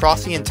skill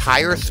across the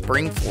entire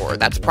spring floor.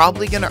 That's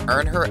probably gonna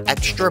earn her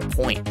extra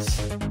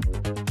points.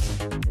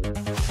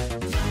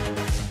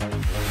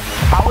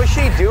 How is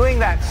she doing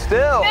that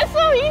still? It's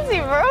so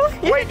easy, bro.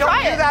 Wait, don't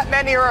do that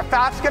many or a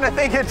Faf's gonna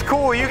think it's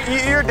cool. You're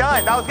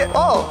done. That was good.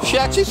 Oh, she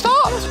actually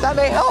stopped. That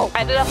may help.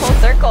 I did a full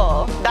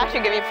circle. That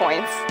should give you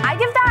points. I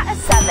give that a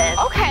 7.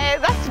 Okay,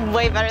 that's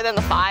way better than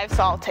the 5,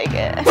 so I'll take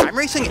it. I'm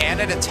racing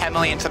Anna to 10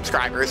 million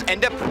subscribers, and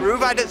to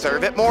prove I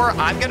deserve it more,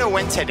 I'm gonna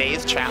win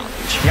today's challenge.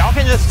 Y'all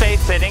can just stay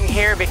sitting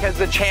here because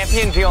the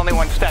champion's the only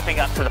one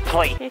stepping up to the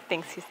plate. He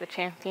thinks he's the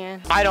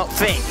champion. I don't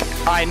think.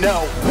 I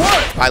know.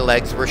 What? My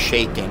legs were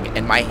shaking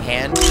and my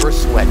hands were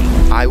sweaty.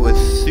 I was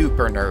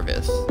super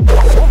nervous.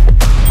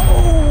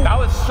 That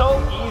was so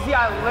easy.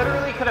 I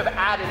literally could have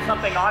added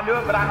something onto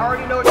it, but I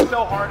already know it's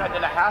so hard I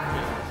didn't have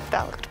to.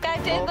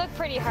 That did look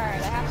pretty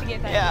hard. I have to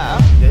give that. Yeah.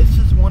 This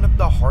is one of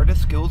the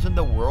hardest skills in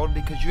the world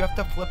because you have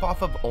to flip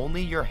off of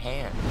only your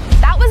hand.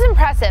 That was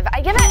impressive.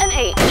 I give it an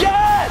 8.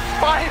 Yes!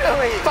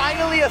 Finally!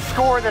 Finally a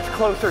score that's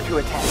closer to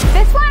a 10.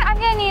 This one, I'm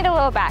gonna need a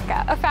little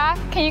backup. Faf,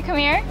 can you come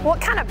here? What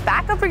kind of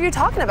backup are you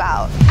talking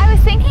about? I was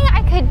thinking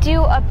I could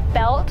do a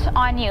belt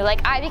on you,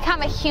 like I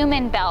become a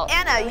human belt.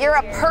 Anna, you're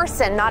a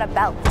person, not a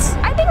belt.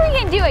 I think we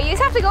can do it. You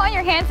just have to go on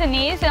your hands and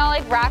knees and I'll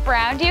like wrap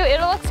around you.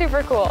 It'll look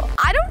super cool.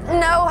 I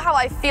don't know how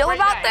I feel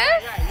about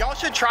this. Yeah, y'all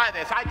should try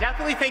this. I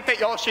definitely think that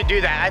y'all should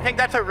do that. I think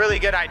that's a really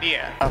good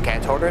idea. Okay, I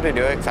told her to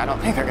do it because I don't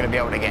think they're going to be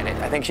able to get it.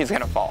 I think she's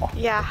going to fall.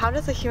 Yeah, how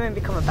does a human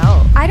become a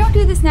belt? I don't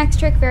do this next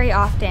trick very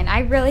often. I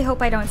really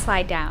hope I don't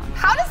slide down.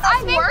 How does this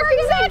work?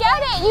 We're gonna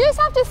get it. You just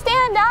have to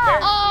stand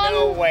up.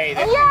 No way.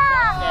 This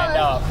yeah. stand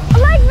up.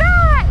 Like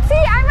that. See,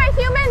 I'm a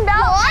human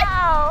belt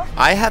now.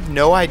 I have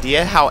no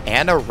idea how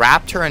Anna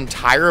wrapped her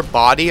entire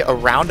body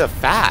around a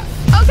Faf.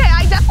 Okay,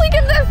 I definitely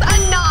give this a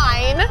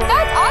 9. That's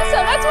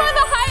awesome. That's one of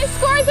the highest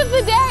scores of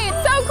the day.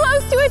 It's so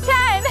close to a 10.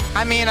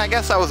 I mean, I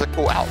guess that was a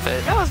cool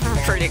outfit. That was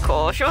pretty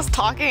cool. She was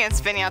talking and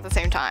spinning at the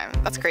same time.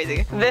 That's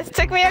crazy. This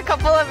took me a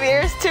couple of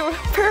years to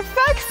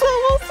perfect, so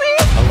we'll see.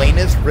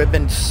 Elena's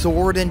ribbon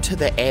soared into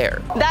the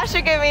air. That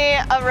should give me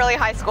a really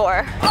high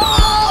score. That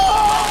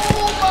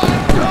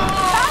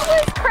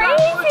was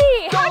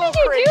crazy. How did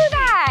you do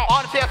that?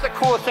 Honestly, that's the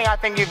coolest thing I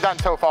think you've done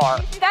so far.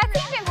 That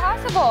seems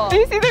impossible. Do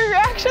you see the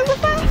reactions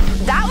of that?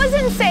 That was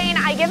insane.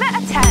 I give it a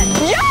 10.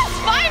 Yes!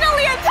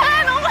 Finally a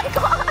 10! Oh my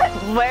god!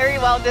 Very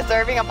well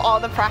deserving of all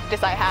the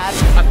practice I had.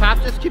 A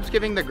Faf just keeps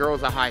giving the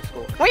girls a high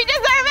score. We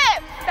deserve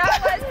it! That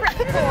was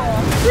pretty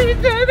cool. We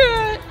deserve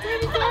it! We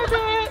deserve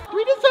it!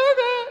 We deserve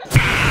it!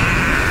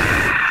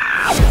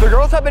 The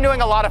girls have been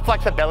doing a lot of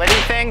flexibility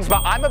things,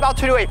 but I'm about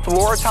to do a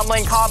floor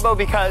tumbling combo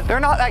because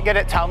they're not that good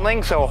at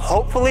tumbling, so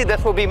hopefully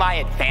this will be my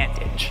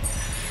advantage.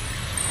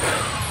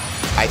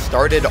 I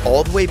started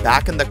all the way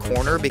back in the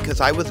corner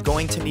because I was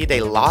going to need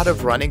a lot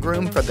of running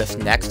room for this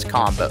next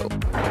combo.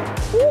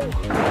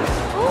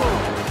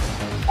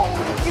 Oh,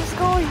 it keeps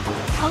going.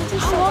 How is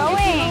it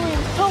going?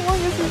 How long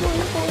is it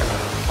going for?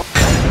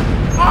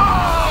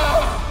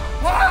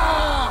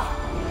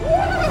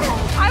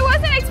 I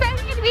wasn't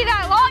expecting it to be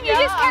that long. You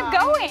just kept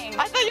going.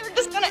 I thought you were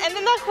just gonna end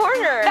in that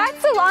corner.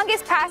 That's the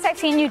longest pass I've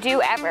seen you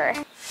do ever.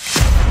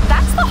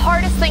 That's the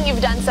hardest thing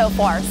you've done so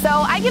far, so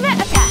I give it a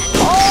 10.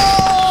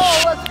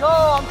 Oh, let's go.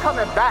 I'm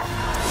coming back.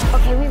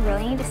 Okay, we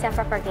really need to step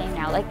up our game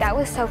now. Like, that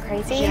was so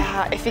crazy.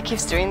 Yeah, if he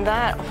keeps doing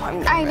that, I'm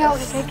nervous. I know,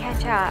 he could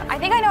catch up. I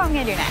think I know what I'm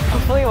gonna do next.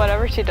 Hopefully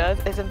whatever she does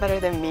isn't better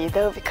than me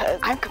though, because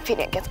I'm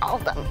competing against all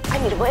of them. I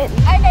need to win.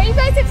 I know you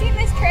guys have seen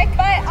this trick,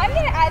 but I'm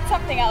gonna add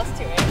something else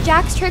to it.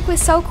 Jack's trick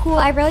was so cool.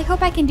 I really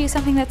hope I can do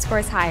something that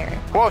scores higher.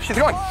 Whoa, she's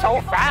going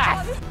so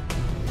fast.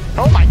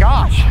 Oh my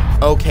gosh.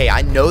 Okay,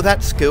 I know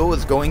that skill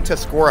is going to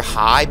score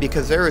high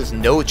because there is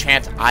no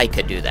chance I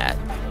could do that.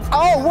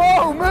 Oh,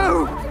 whoa,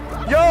 move.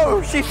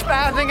 Yo, she's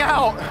spazzing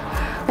out.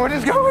 What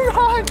is going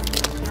on?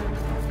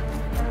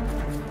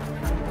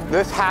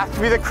 This has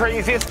to be the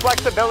craziest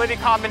flexibility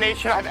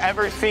combination I've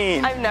ever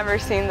seen. I've never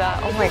seen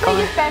that. Oh my I god.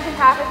 just bent in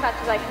half as much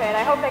as I could.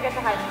 I hope I get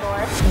the high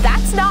score.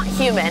 That's not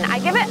human. I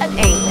give it an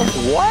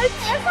 8. What?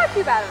 That's not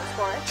too bad of a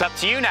score. It's up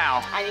to you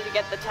now. I need to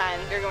get the 10.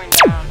 You're going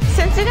down.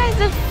 Since you guys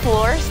did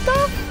floor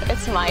stuff,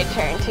 it's my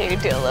turn to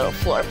do a little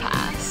floor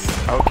pass.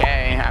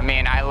 Okay, I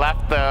mean, I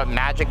left the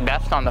magic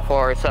vest on the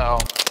floor, so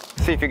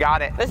see if you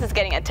got it. This is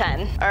getting a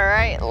 10. All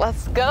right,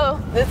 let's go.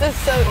 This is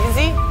so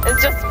easy.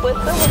 It's just split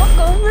the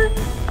walk over.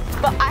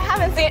 But I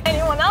haven't seen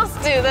anyone else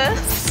do this,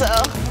 so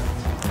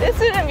this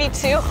shouldn't be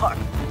too hard.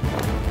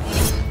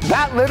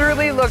 That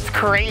literally looks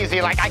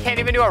crazy. Like, I can't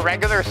even do a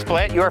regular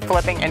split. You are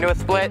flipping into a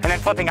split and then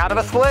flipping out of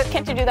a split.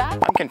 Can't you do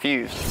that? I'm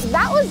confused.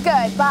 That was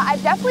good, but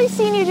I've definitely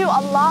seen you do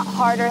a lot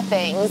harder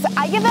things.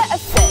 I give it a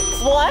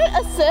 6. What?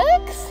 A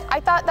 6? I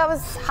thought that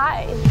was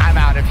high. I'm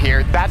out of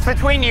here. That's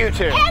between you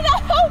two. Anna,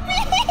 help me!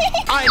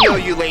 I know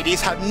you ladies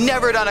have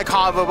never done a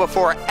combo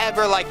before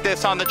ever like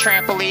this on the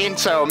trampoline,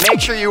 so make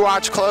sure you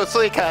watch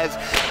closely because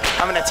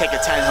I'm gonna take a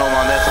 10 home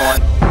on this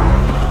one.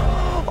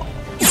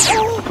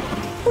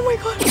 Oh my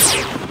god.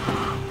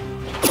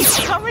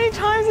 How many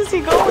times is he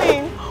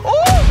going?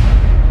 Oh!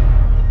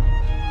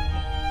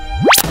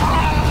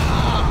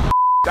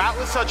 That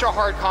was such a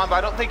hard combo.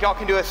 I don't think y'all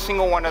can do a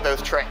single one of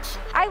those tricks.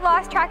 I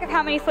lost track of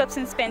how many flips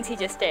and spins he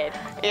just did.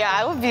 Yeah,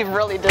 I would be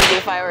really dizzy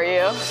if I were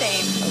you.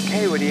 Same.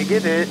 Okay, what do you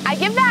give it? I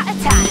give that a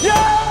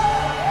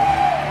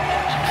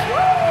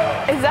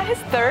 10. Is that his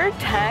third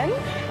 10?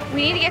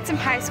 We need to get some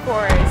high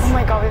scores. Oh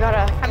my god, we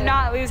gotta. I'm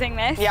not losing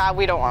this. Yeah,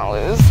 we don't want to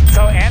lose.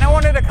 So Anna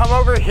wanted to come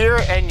over here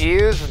and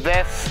use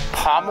this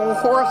pommel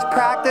horse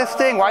practice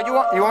thing. Why do you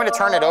want me to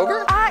turn it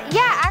over?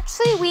 Yeah,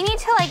 actually, we need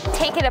to, like,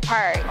 take it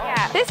apart.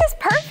 Yeah. This is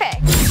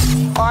perfect.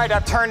 All right,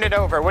 I've turned it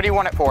over. What do you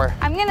want it for?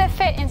 I'm gonna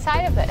fit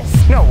inside of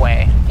this. No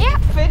way. Yeah.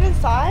 Fit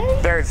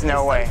inside? There's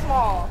no way.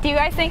 Small. Do you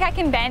guys think I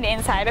can bend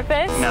inside of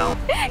this? No.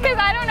 Because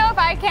I don't know if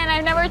I can.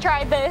 I've never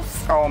tried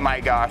this. Oh my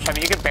gosh. I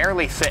mean, you could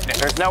barely sit in it.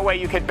 There's no way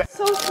you could.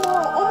 So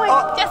small. Oh my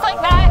god. Just like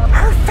that.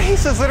 Her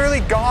face is literally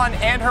gone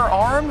and her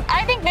arm.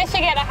 I think this should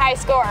get a high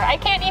score. I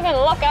can't even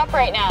look up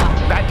right now.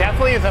 That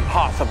definitely is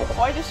impossible.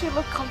 Why does she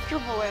look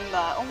comfortable in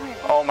that? Oh my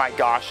god. Oh my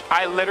gosh.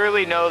 I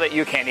literally know that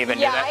you can't even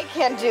do Yeah, that. I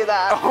can't do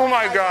that. Oh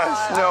my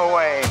gosh. No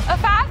way.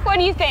 Afaf, what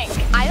do you think?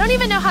 I don't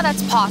even know how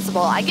that's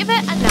possible. I give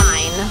it a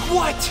 9.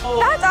 What?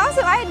 That's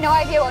awesome. I had no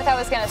idea what that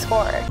was gonna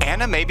score.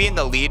 Anna may be in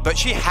the lead, but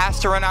she has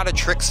to run out of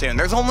tricks soon.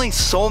 There's only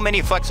so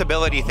many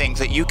flexibility things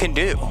that you can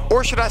do.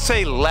 Or should I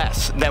say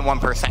less than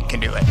 1% can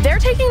do it. They're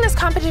taking this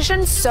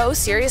competition so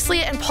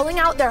seriously and pulling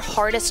out their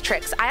hardest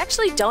tricks. I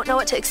actually don't know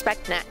what to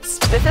expect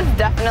next. This is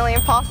definitely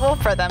impossible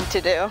for them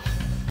to do.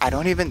 I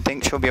don't even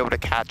think she'll be able to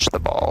catch the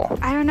ball.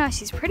 I don't know.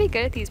 She's pretty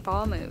good at these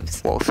ball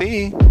moves. We'll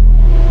see.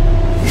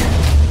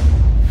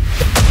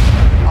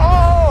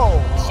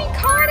 Oh! She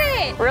caught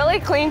it! Really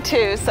clean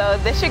too, so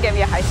this should give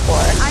you a high score.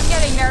 I'm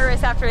getting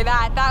nervous after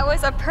that. That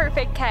was a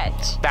perfect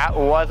catch. That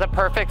was a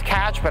perfect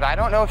catch, but I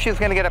don't know if she's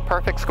gonna get a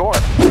perfect score.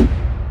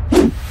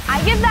 I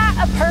give that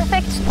a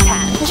perfect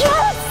 10.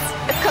 Yes!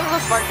 It's because of the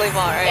sparkly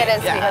ball, right? It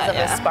is because of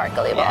the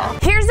sparkly ball. Yeah.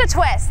 Here's the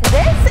twist.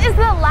 This is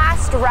the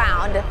last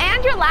round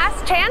and your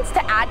last chance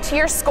to add to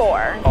your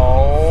score.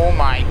 Oh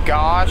my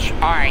gosh. All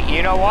right,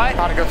 you know what?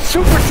 Gotta go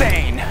super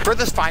sane. For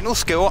this final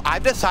skill,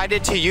 I've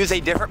decided to use a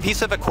different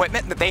piece of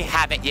equipment that they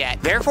haven't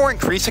yet, therefore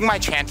increasing my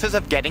chances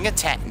of getting a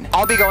 10.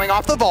 I'll be going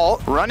off the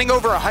vault, running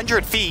over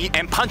 100 feet,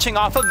 and punching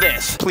off of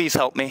this. Please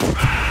help me.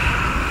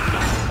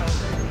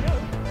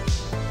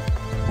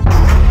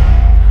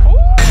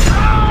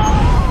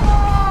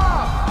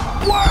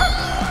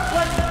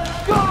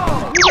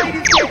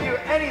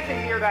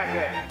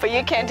 But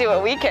you can't do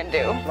what we can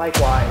do.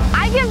 Likewise.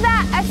 I give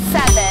that a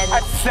 7.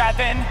 A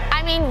 7?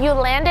 I mean, you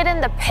landed in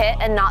the pit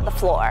and not the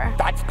floor.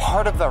 That's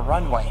part of the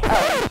runway.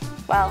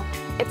 Well,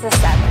 it's a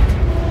 7.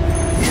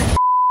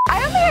 I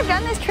don't think I've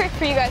done this trick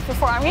for you guys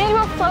before. I'm gonna do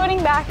a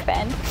floating back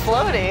bend.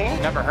 Floating?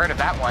 Never heard of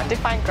that one.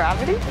 Define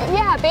gravity?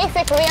 Yeah,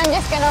 basically, I'm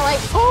just gonna like,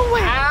 Oh my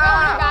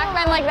floating back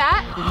bend like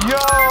that.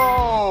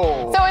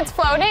 Yo! So it's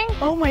floating.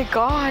 Oh my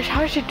gosh,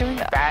 how is she doing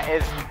that? That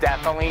is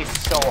definitely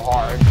so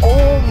hard.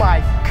 Oh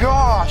my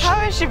gosh!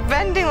 How is she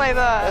bending like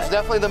That's that?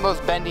 definitely the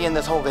most bendy in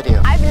this whole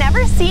video. I've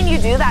never seen you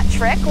do that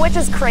trick, which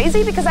is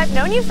crazy because I've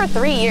known you for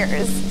 3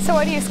 years. So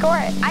what do you score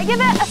it? I give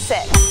it a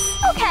 6.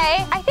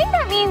 Okay, I think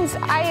that means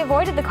I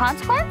avoided the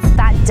consequence.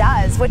 That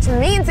does, which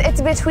means it's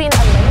between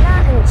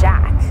Elena and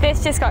Jack.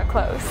 This just got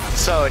close.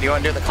 So, do you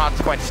want to do the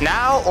consequence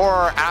now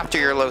or after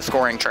your low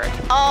scoring trick?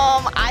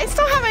 I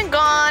still haven't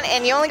gone,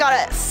 and you only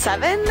got a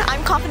 7.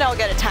 I'm confident I'll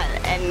get a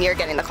 10, and you're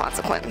getting the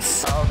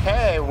consequence.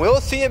 Okay, we'll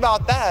see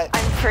about that.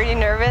 I'm pretty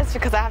nervous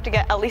because I have to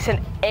get at least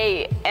an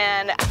 8,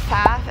 and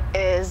Pfaff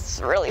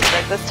is really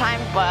strict this time,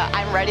 but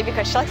I'm ready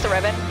because she likes the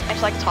ribbon and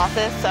she likes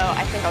tosses, so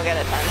I think I'll get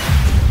a 10.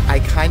 I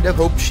kind of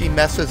hope she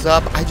messes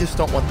up. I just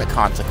don't want the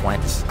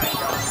consequence.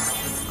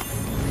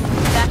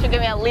 That should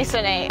give me at least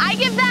an 8. I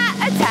give that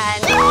a 10.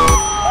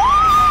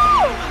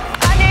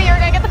 I knew you were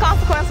gonna get the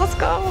consequence. Let's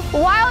go.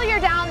 While you're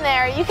down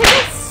there, you can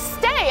just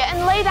stay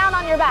and lay down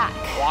on your back.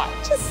 Why?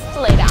 Just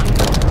lay down.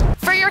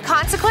 For your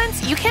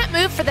consequence, you can't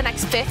move for the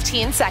next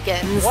 15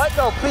 seconds. What?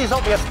 No, please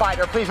don't be a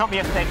spider. Please don't be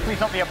a snake. Please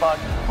don't be a bug.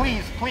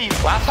 Please, please.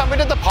 Last time we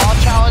did the paw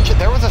challenge,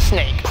 there was a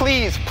snake.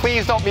 Please,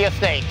 please don't be a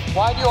snake.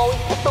 Why do you always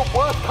pick the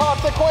worst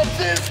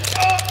consequences?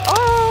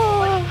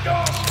 Oh,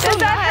 does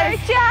that hurt,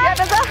 Jack? Yeah,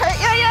 does that hurt?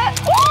 Yeah.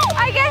 Woo!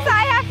 I guess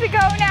I have to go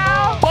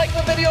now. Like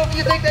the video if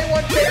you think they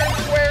won fair and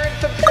square,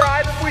 and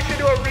subscribe if we should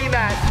do a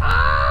rematch.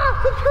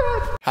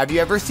 Subscribe. Have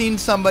you ever seen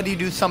somebody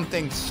do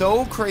something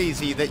so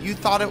crazy that you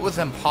thought it was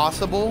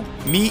impossible?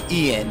 Meet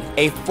Ian,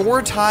 a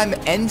 4-time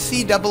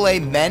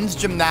NCAA men's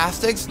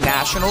gymnastics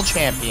national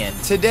champion.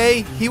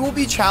 Today, he will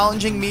be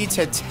challenging me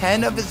to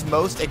 10 of his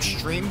most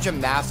extreme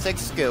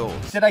gymnastics skills.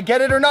 Did I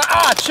get it or not?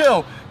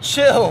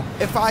 Chill.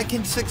 If I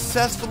can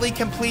successfully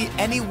complete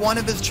any one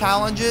of his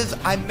challenges,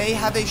 I may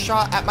have a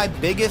shot at my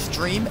biggest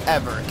dream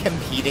ever,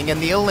 competing in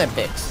the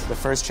Olympics. The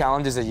first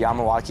challenge is a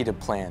Yamawaki to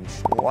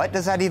planche. What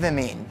does that even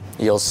mean?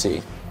 You'll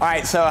see. All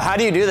right, so how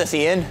do you do this,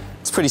 Ian?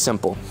 It's pretty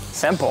simple.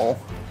 Simple?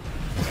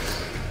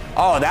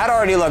 Oh, that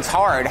already looks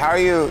hard. How are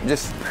you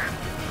just...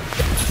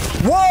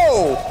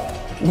 Whoa!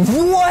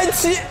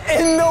 What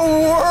in the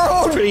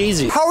world? Pretty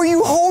easy. How are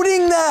you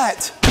holding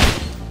that?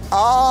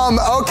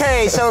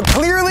 Okay, so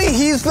clearly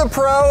he's the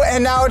pro,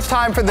 and now it's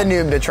time for the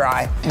noob to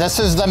try. This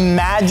is the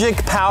magic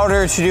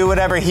powder to do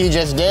whatever he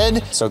just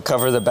did. So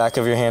cover the back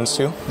of your hands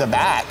too? The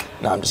back?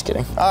 No, I'm just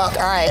kidding. All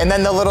right, and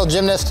then the little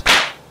gymnast.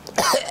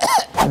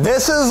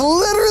 This is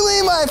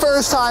literally my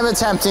first time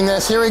attempting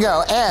this. Here we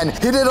go. And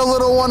he did a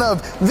little one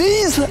of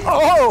these.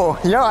 Oh,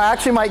 I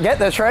actually might get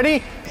this.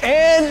 Ready?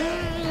 And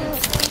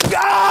go!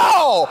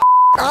 All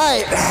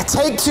right,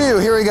 take 2.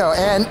 Here we go.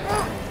 And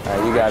all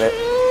right, you got it.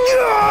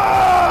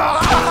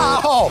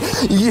 Oh,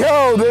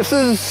 yo, this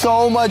is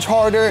so much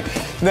harder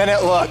than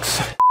it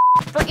looks.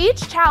 For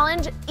each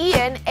challenge,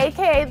 Ian,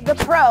 aka the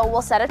pro,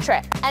 will set a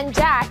trick, and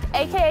Jack,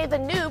 aka the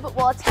noob,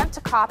 will attempt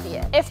to copy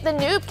it. If the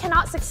noob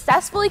cannot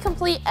successfully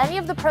complete any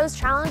of the pro's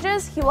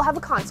challenges, he will have a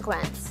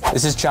consequence.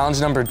 This is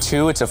challenge number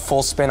 2. It's a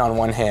full spin on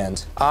one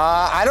hand.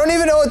 I don't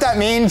even know what that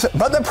means,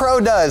 but the pro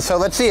does, so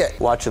let's see it.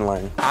 Watch and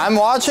learn. I'm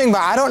watching,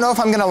 but I don't know if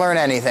I'm gonna learn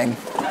anything.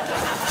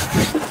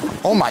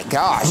 Oh my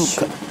gosh.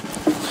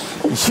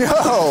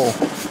 Yo.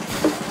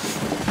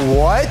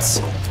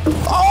 What?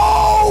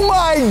 Oh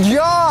my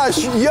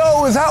gosh!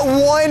 Yo, is that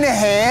one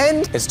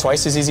hand? It's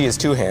twice as easy as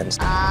 2 hands.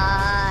 Dude,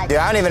 I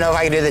don't even know if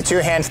I can do the 2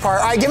 hands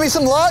part. All right, give me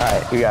some luck. All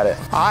right, you got it.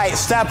 All right,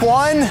 step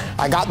 1.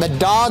 I got the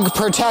dog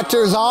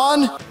protectors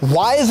on.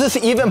 Why is this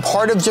even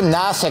part of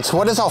gymnastics?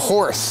 What is a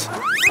horse?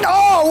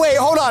 Oh, wait,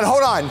 hold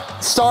on.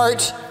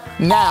 Start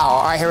now.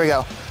 All right, here we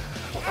go.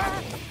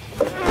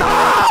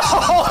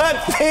 Oh,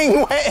 that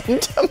thing went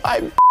into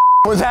my...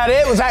 Was that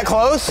it? Was that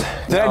close?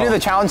 Did I do the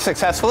challenge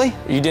successfully?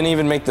 You didn't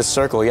even make the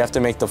circle. You have to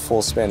make the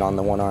full spin on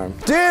the one arm.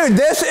 Dude,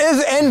 this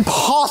is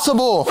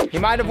impossible. He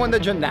might have won the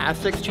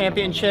gymnastics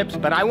championships,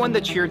 but I won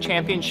the cheer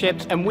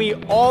championships, and we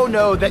all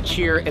know that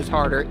cheer is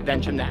harder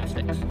than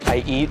gymnastics.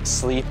 I eat,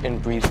 sleep,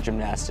 and breathe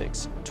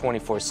gymnastics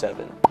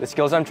 24/7. The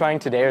skills I'm trying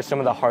today are some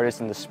of the hardest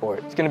in the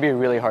sport. It's gonna be a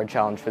really hard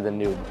challenge for the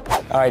noob.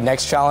 All right,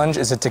 next challenge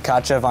is a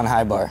Tkachev on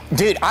high bar.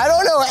 Dude, I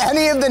don't know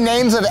any of the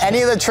names of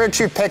any of the tricks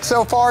you picked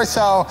so far,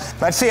 so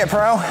let's see it,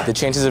 pro. The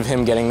chances of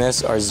him getting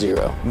this are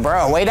 0.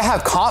 Bro, way to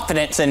have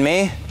confidence in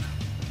me.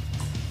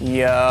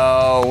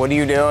 Yo, what are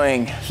you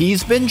doing?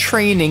 He's been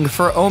training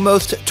for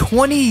almost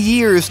 20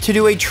 years to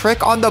do a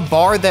trick on the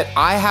bar that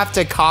I have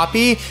to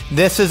copy.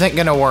 This isn't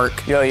gonna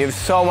work. Yo, you have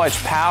so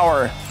much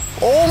power.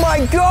 Oh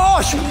my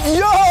gosh,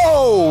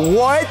 yo!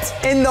 What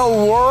in the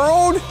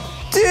world?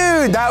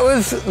 Dude, that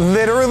was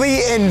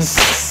literally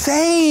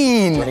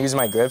insane. When I use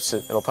my grips,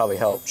 it'll probably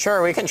help.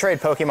 Sure, we can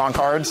trade Pokemon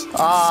cards.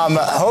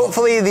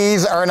 Hopefully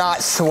these are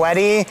not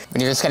sweaty.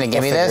 You're just gonna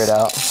give me this? Figure it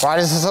out. Why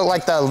does this look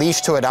like the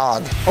leash to a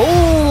dog?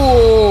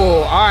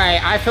 Oh, all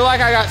right. I feel like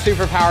I got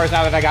superpowers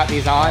now that I got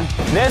these on.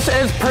 This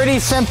is pretty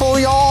simple,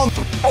 y'all.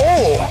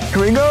 Oh,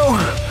 here we go.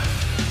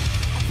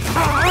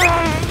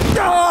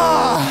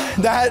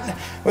 That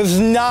was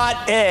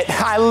not it.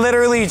 I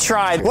literally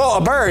tried. Whoa,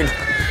 a bird.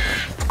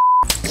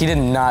 He did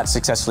not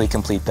successfully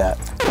complete that.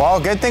 Well,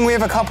 good thing we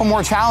have a couple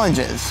more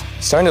challenges.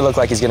 Starting to look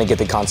like he's gonna get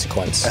the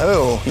consequence.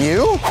 Oh,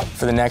 you?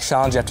 For the next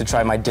challenge, you have to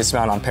try my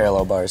dismount on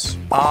parallel bars.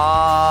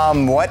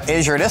 What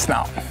is your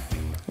dismount?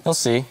 You'll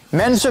see.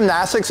 Men's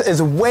gymnastics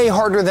is way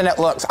harder than it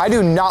looks. I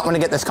do not want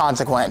to get this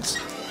consequence.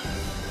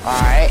 All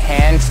right,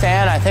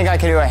 handstand. I think I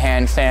can do a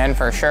handstand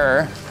for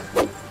sure.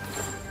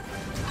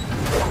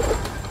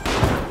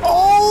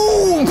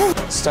 Oh!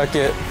 Stuck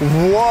it.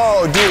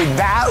 Whoa, dude,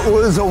 that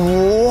was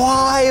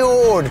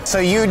wild. So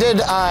you did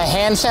a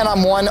handstand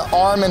on one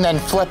arm and then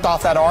flipped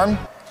off that arm?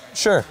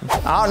 Sure.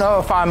 I don't know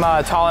if I'm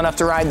tall enough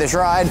to ride this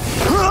ride.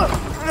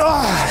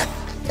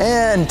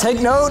 And take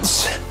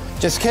notes.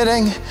 Just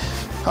kidding.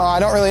 Oh, I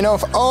don't really know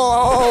if,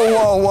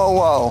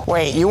 whoa.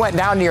 Wait, you went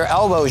down to your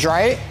elbows,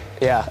 right?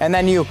 Yeah. And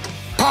then you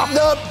popped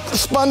up,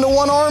 spun to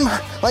one arm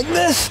like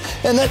this,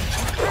 and then,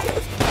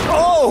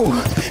 oh,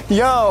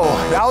 yo,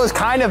 that was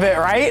kind of it,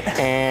 right?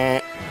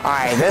 All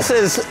right, this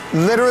is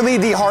literally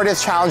the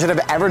hardest challenge that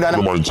I've ever done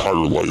in my entire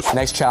life.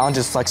 Next challenge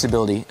is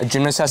flexibility. A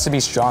gymnast has to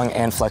be strong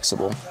and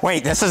flexible.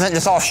 Wait, this isn't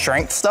just all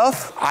strength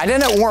stuff? I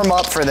didn't warm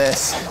up for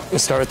this. We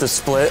start with the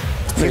split.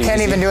 You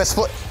can't even do a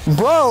split.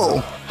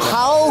 Bro,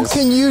 how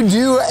can you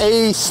do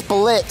a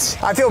split?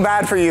 I feel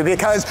bad for you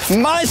because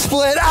my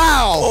split,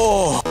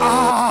 ow!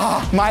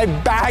 Oh. My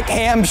back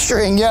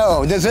hamstring,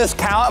 yo. Does this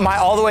count? Am I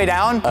all the way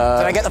down? Did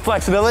I get the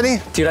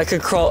flexibility? Dude, I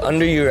could crawl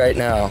under you right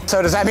now.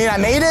 So does that mean I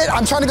made it?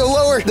 I'm trying to go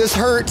lower. This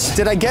hurts.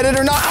 Did I get it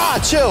or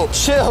not? Chill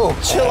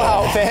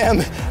out,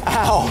 fam.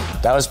 Ow.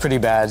 That was pretty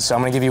bad, so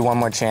I'm gonna give you one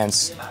more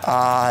chance.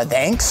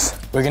 Thanks.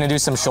 We're gonna do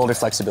some shoulder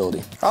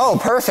flexibility. Oh,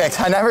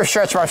 perfect. I never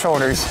stretch my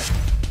shoulders.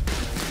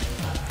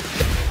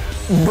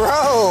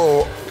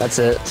 Bro. That's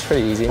it, it's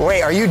pretty easy.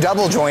 Wait, are you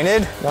double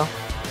jointed? No.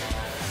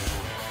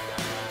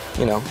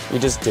 You know, you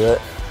just do it.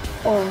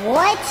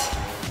 What?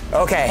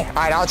 Okay, all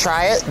right, I'll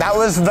try it. That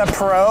was the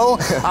pro.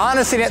 I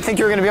honestly didn't think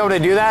you were gonna be able to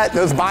do that.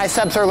 Those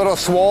biceps are a little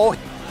swole.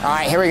 All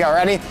right, here we go,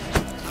 ready?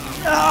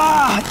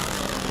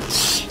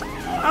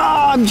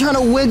 I'm trying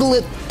to wiggle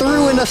it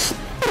through in a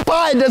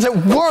spot. It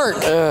doesn't work.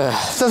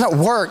 This doesn't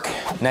work.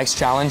 Next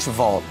challenge,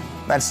 vault.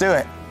 Let's do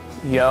it.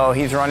 Yo,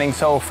 he's running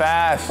so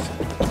fast.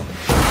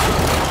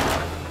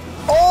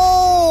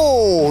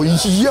 Oh,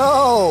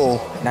 yo.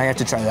 Now you have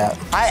to try that.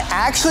 I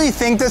actually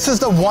think this is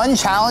the one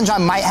challenge I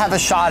might have a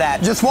shot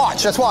at. Just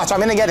watch. I'm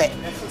gonna get it.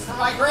 This is for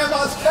my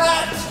grandma's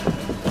cat.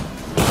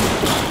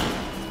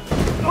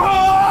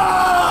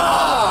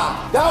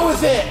 That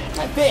was it,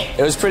 I think.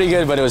 It was pretty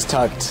good, but it was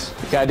tucked.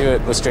 You gotta do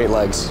it with straight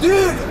legs.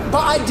 Dude,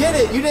 but I did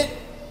it. You didn't.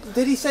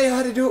 Did he say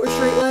how to do it with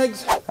straight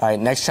legs? All right,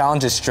 next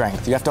challenge is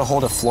strength. You have to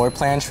hold a floor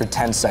planche for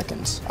 10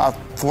 seconds. A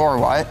floor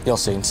what? You'll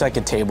see, it's like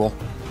a table.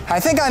 I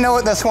think I know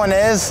what this one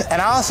is,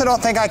 and I also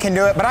don't think I can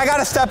do it, but I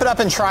gotta step it up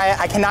and try it.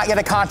 I cannot get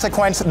a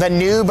consequence. The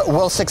noob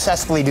will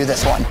successfully do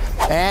this one.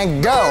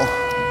 And go.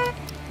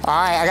 All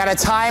right, I got a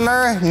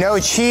timer, no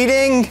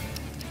cheating.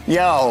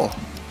 Yo,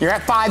 you're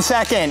at 5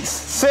 seconds.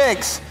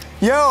 6.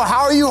 Yo,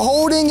 how are you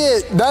holding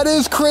it? That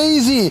is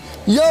crazy.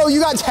 Yo,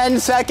 you got 10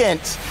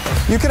 seconds.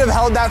 You could have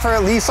held that for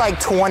at least like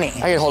 20.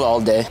 I could hold it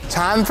all day.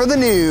 Time for the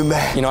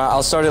noob. You know what,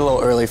 I'll start it a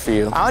little early for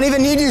you. I don't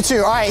even need you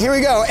to. All right, here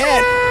we go.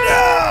 And,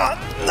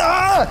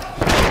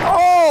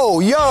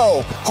 oh,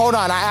 yo. Hold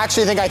on, I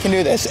actually think I can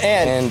do this.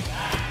 And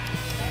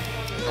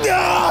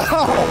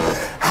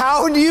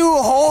how do you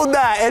hold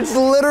that? It's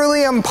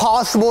literally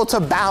impossible to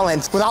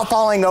balance without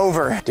falling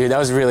over. Dude, that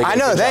was really good. I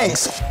know,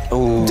 thanks.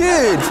 Ooh.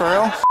 Dude, for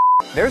real.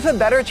 There's a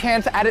better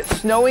chance at it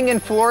snowing in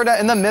Florida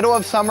in the middle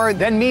of summer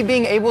than me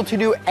being able to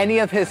do any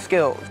of his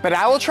skills. But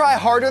I will try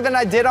harder than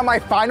I did on my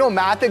final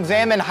math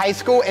exam in high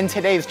school in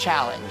today's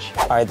challenge.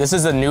 All right, this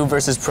is a noob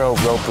versus pro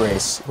rope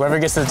race. Whoever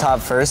gets to the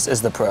top first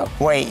is the pro.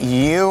 Wait,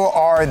 you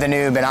are the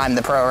noob and I'm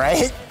the pro,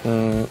 right?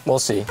 We'll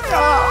see.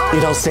 You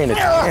don't stand a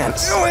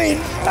chance. Yo,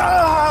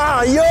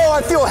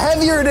 I feel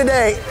heavier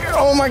today.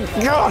 Oh my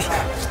gosh.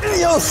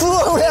 Yo,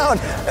 slow down.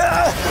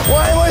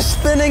 Why am I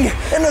spinning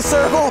in a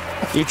circle?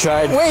 You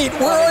tried. Wait,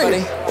 where are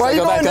you? Why are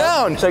you going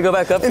down? Should I go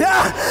back up? I'm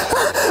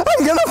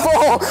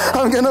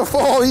gonna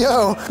fall,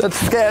 yo. That's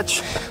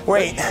sketch.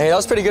 Wait. Hey, that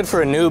was pretty good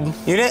for a noob.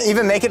 You didn't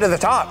even make it to the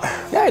top.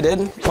 Yeah, I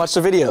did. Watch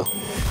the video.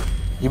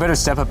 You better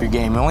step up your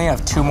game. We only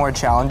have 2 more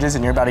challenges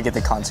and you're about to get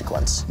the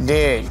consequence.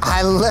 Dude,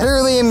 I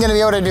literally am gonna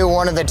be able to do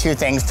one of the 2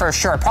 things for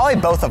sure. Probably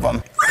both of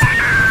them.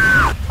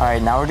 All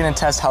right, now we're gonna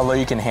test how low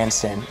you can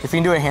handstand. If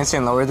you can do a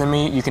handstand lower than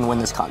me, you can win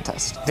this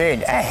contest.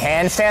 Dude, a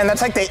handstand?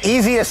 That's like the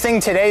easiest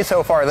thing today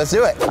so far. Let's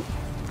do it.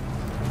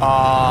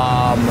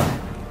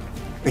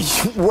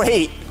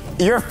 Wait,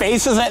 your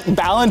face isn't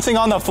balancing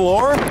on the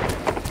floor?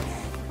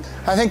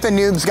 I think the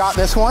noob's got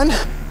this one. All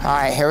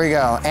right, here we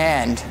go.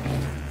 And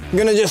I'm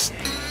gonna just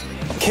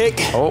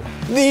kick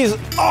these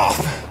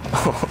off.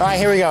 All right,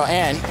 here we go,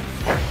 and.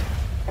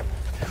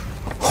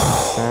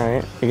 All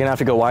right, you're gonna have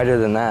to go wider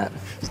than that.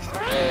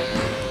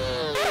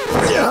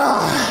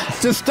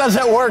 Just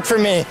doesn't work for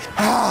me.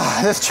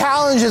 This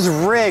challenge is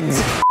rigged.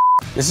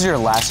 This is your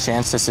last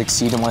chance to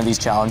succeed in one of these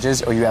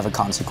challenges or you have a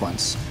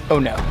consequence. Oh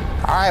no.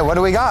 All right, what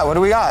do we got?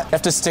 You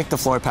have to stick the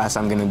floor pass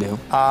I'm gonna do.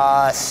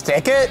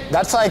 Stick it?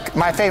 That's like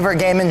my favorite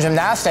game in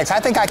gymnastics. I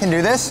think I can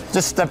do this.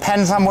 Just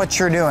depends on what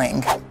you're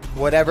doing.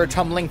 Whatever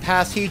tumbling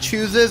pass he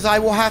chooses, I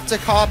will have to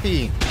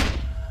copy.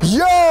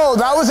 Yo,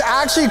 that was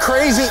actually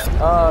crazy.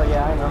 Oh,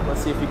 yeah, I know.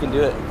 Let's see if you can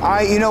do it. All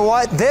right, you know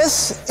what?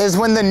 This is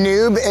when the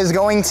noob is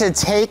going to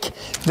take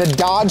the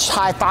dodged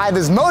high five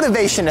as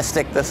motivation to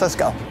stick this. Let's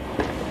go.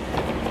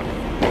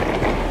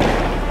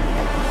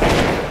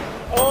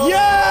 Oh.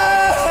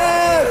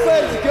 Yes!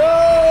 Let's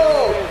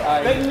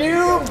go! The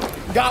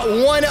noob got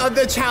one of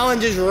the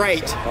challenges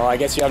right. Well, I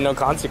guess you have no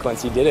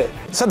consequence. You did it.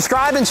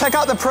 Subscribe and check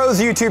out the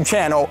Pros YouTube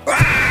channel.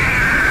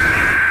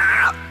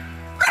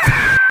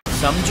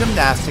 Some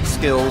gymnastic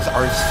skills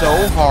are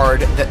so hard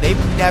that they've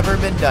never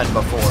been done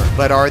before.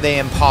 But are they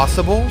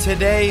impossible?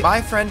 Today, my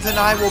friends and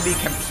I will be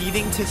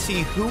competing to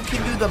see who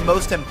can do the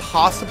most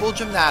impossible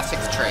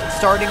gymnastics trick,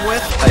 starting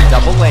with a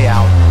double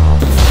layout.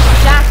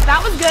 Jack,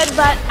 that was good,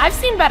 but I've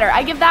seen better.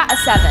 I give that a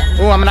 7.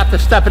 Oh, I'm gonna have to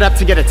step it up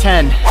to get a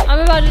 10.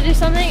 I'm about to do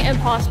something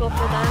impossible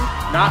for them.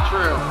 Not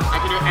true. I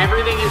can do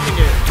everything you can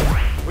do.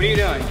 What are you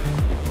doing?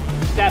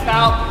 Step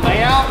out,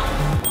 lay out.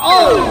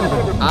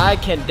 Oh! I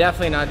can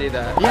definitely not do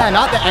that. Yeah,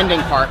 not the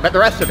ending part, but the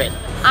rest of it.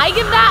 I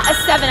give that a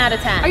 7 out of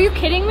 10. Are you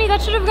kidding me?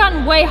 That should have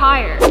gotten way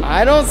higher.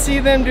 I don't see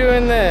them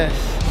doing this.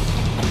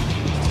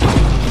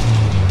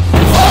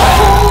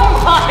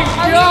 Oh my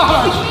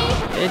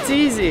God! It's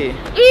easy.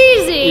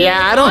 Easy!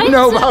 Yeah, I don't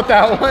know about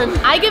that one.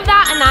 I give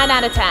that a 9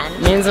 out of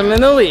 10. Means I'm in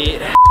the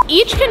lead.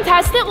 Each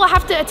contestant will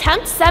have to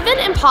attempt 7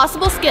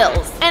 impossible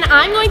skills, and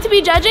I'm going to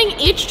be judging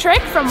each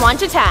trick from 1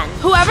 to 10.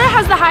 Whoever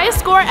has the highest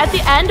score at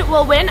the end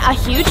will win a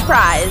huge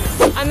prize.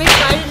 I'm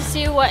excited to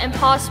see what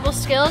impossible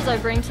skills I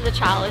bring to the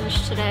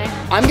challenge today.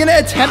 I'm gonna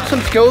attempt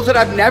some skills that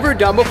I've never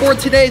done before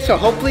today, so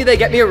hopefully they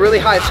get me a really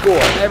high score.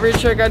 Every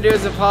trick I do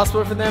is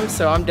impossible for them,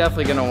 so I'm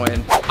definitely gonna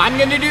win. I'm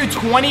gonna do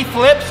 20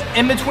 flips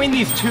in between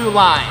these 2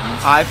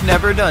 lines. I've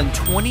never done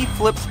 20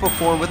 flips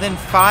before within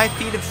 5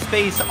 feet of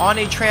space on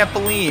a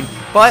trampoline,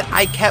 but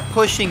I kept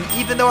pushing.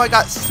 Even though I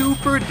got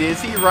super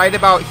dizzy right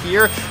about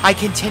here, I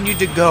continued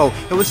to go.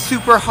 It was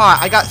super hot.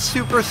 I got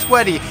super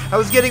sweaty. I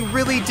was getting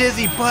really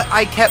dizzy, but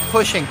I kept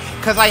pushing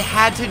because I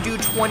had to do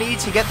 20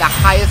 to get the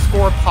highest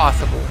score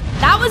possible.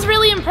 That was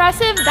really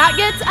impressive. That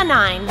gets a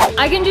 9.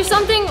 I can do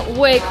something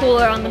way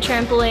cooler on the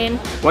trampoline.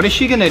 What is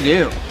she gonna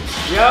do?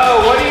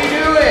 Yo, what are you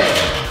doing?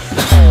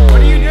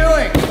 What are you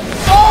doing?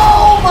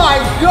 Oh my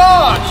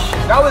gosh!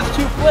 That was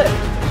 2 flips.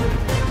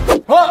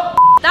 Huh?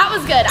 That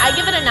was good. I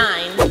give it a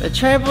 9. The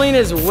trampoline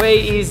is way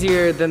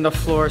easier than the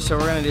floor, so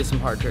we're gonna do some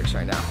hard tricks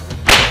right now.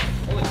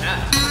 What was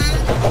that?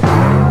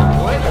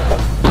 What?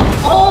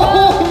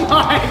 Oh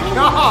my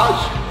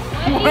gosh!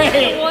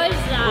 Wait, What was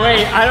that?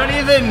 wait, I don't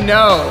even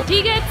know.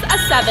 He gets a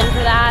 7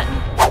 for that.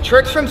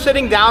 Tricks from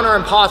sitting down are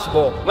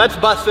impossible. Let's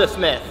bust this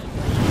myth.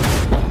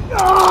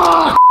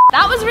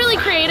 That was really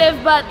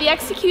creative, but the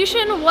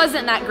execution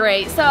wasn't that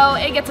great, so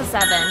it gets a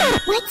 7.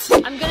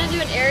 What? I'm gonna do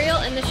an aerial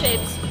in the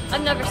shapes.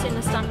 I've never seen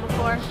this done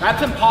before.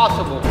 That's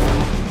impossible.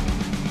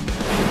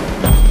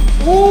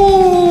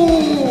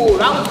 Ooh,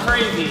 that was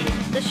crazy.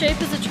 The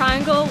shape is a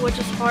triangle, which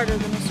is harder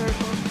than a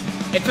circle.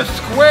 It's a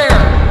square.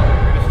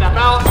 Step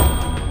out.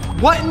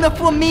 What in the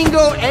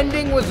flamingo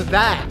ending was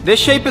that? This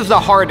shape is the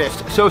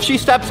hardest, so if she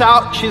steps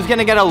out, she's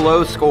gonna get a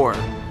low score.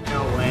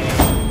 No way.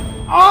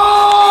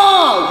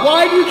 Oh!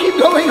 Why do you keep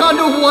going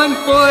onto 1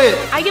 foot?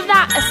 I give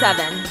that a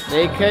 7.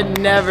 They could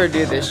never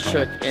do this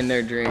trick in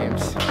their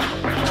dreams.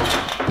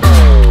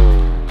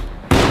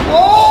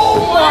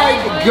 Oh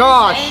my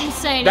gosh!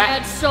 Insane. That- I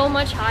had so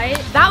much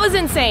height. That was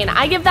insane.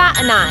 I give that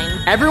a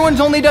 9. Everyone's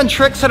only done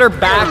tricks that are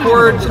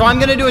backwards, so I'm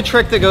gonna do a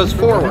trick that goes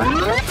forward.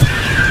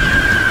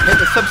 Hit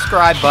the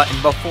subscribe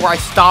button before I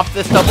stomp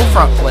this double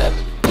front flip.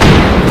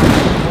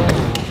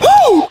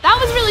 Woo! That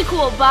was really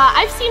cool, but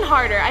I've seen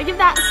harder. I give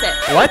that a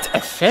 6. What?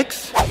 A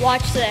 6?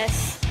 Watch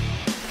this.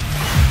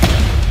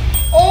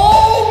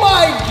 Oh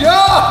my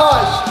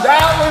gosh!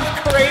 That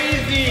was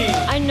crazy!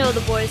 I know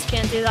the boys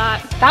can't do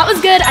that. That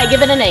was good. I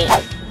give it an 8.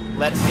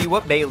 Let's see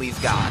what Bailey's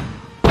got.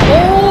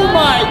 Oh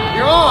my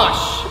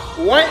gosh!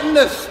 What in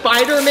the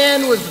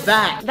Spider-Man was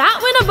that? That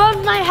went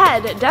above my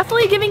head.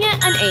 Definitely giving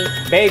it an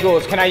 8.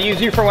 Bagels, can I use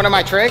you for one of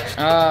my tricks?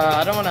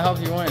 I don't want to help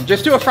you win.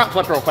 Just do a front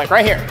flip real quick,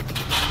 right here.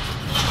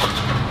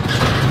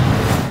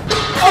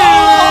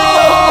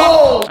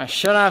 Oh! I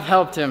should have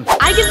helped him.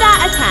 I give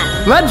that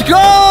a 10. Let's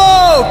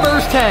go!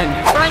 First 10.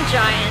 Front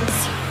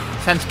giants.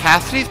 Since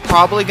Cassidy's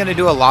probably gonna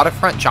do a lot of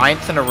front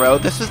giants in a row,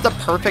 this is the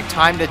perfect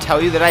time to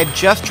tell you that I've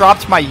just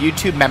dropped my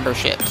YouTube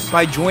memberships.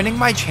 By joining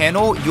my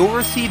channel, you'll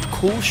receive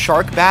cool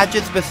shark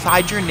badges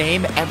beside your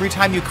name every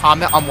time you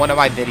comment on one of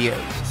my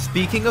videos.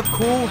 Speaking of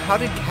cool, how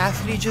did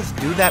Cassidy just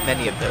do that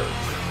many of those?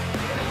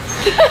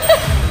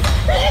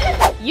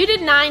 You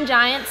did 9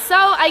 giants, so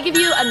I give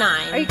you a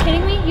 9. Are you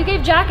kidding me? You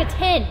gave Jack a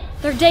 10.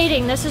 They're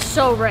dating. This is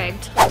so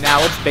rigged.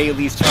 Now it's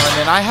Bailey's turn,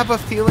 and I have a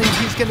feeling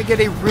he's gonna get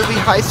a really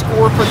high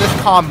score for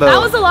this combo.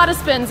 That was a lot of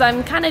spins.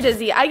 I'm kind of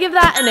dizzy. I give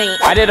that an 8.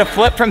 I did a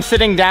flip from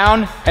sitting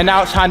down, and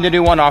now it's time to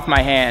do one off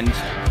my hands.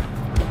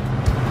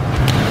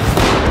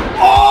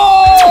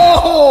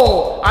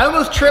 Oh! I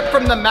almost tripped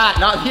from the mat,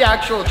 not the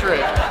actual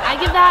trick. I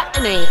give that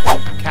an 8.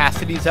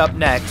 Cassidy's up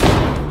next.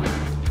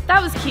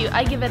 That was cute.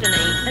 I give it an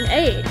 8. An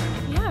 8.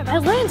 Yeah, I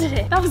landed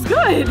it. That was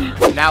good.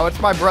 Now it's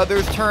my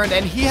brother's turn,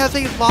 and he has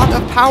a lot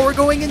of power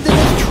going into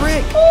this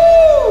trick.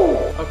 Ooh!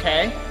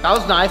 Okay, that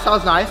was nice, that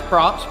was nice.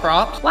 Props,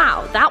 props.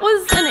 Wow, that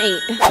was an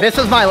 8. This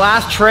is my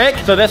last trick,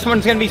 so this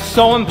one's gonna be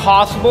so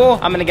impossible,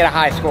 I'm gonna get a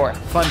high score.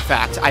 Fun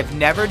fact, I've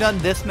never done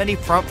this many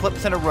front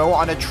flips in a row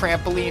on a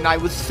trampoline. I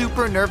was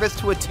super nervous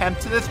to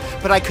attempt this,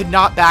 but I could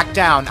not back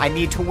down. I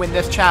need to win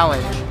this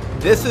challenge.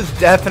 This is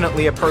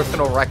definitely a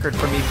personal record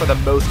for me for the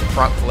most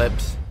front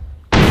flips.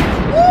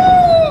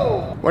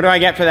 Woo! What do I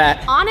get for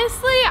that?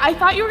 Honestly, I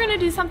thought you were gonna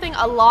do something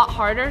a lot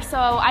harder, so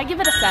I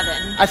give it a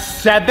 7. A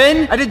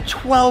 7? I did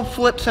 12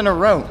 flips in a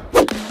row.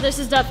 This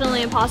is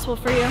definitely impossible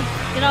for you.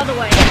 Get out of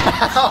the way.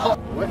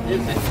 What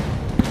is it?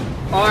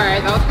 All right,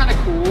 that was kind of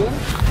cool.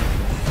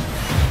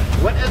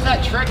 What is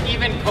that trick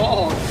even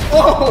called?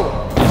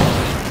 Oh!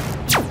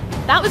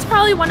 That was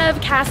probably one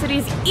of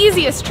Cassidy's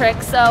easiest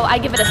tricks, so I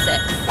give it a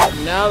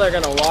 6. Now they're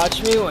gonna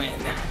watch me win.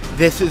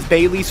 This is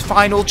Bailey's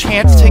final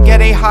chance to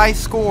get a high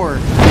score.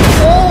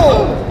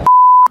 Oh!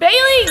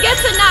 Bailey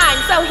gets a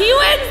 9, so he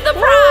wins the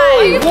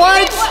prize.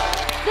 What?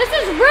 This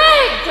is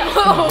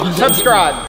rigged! Subscribe.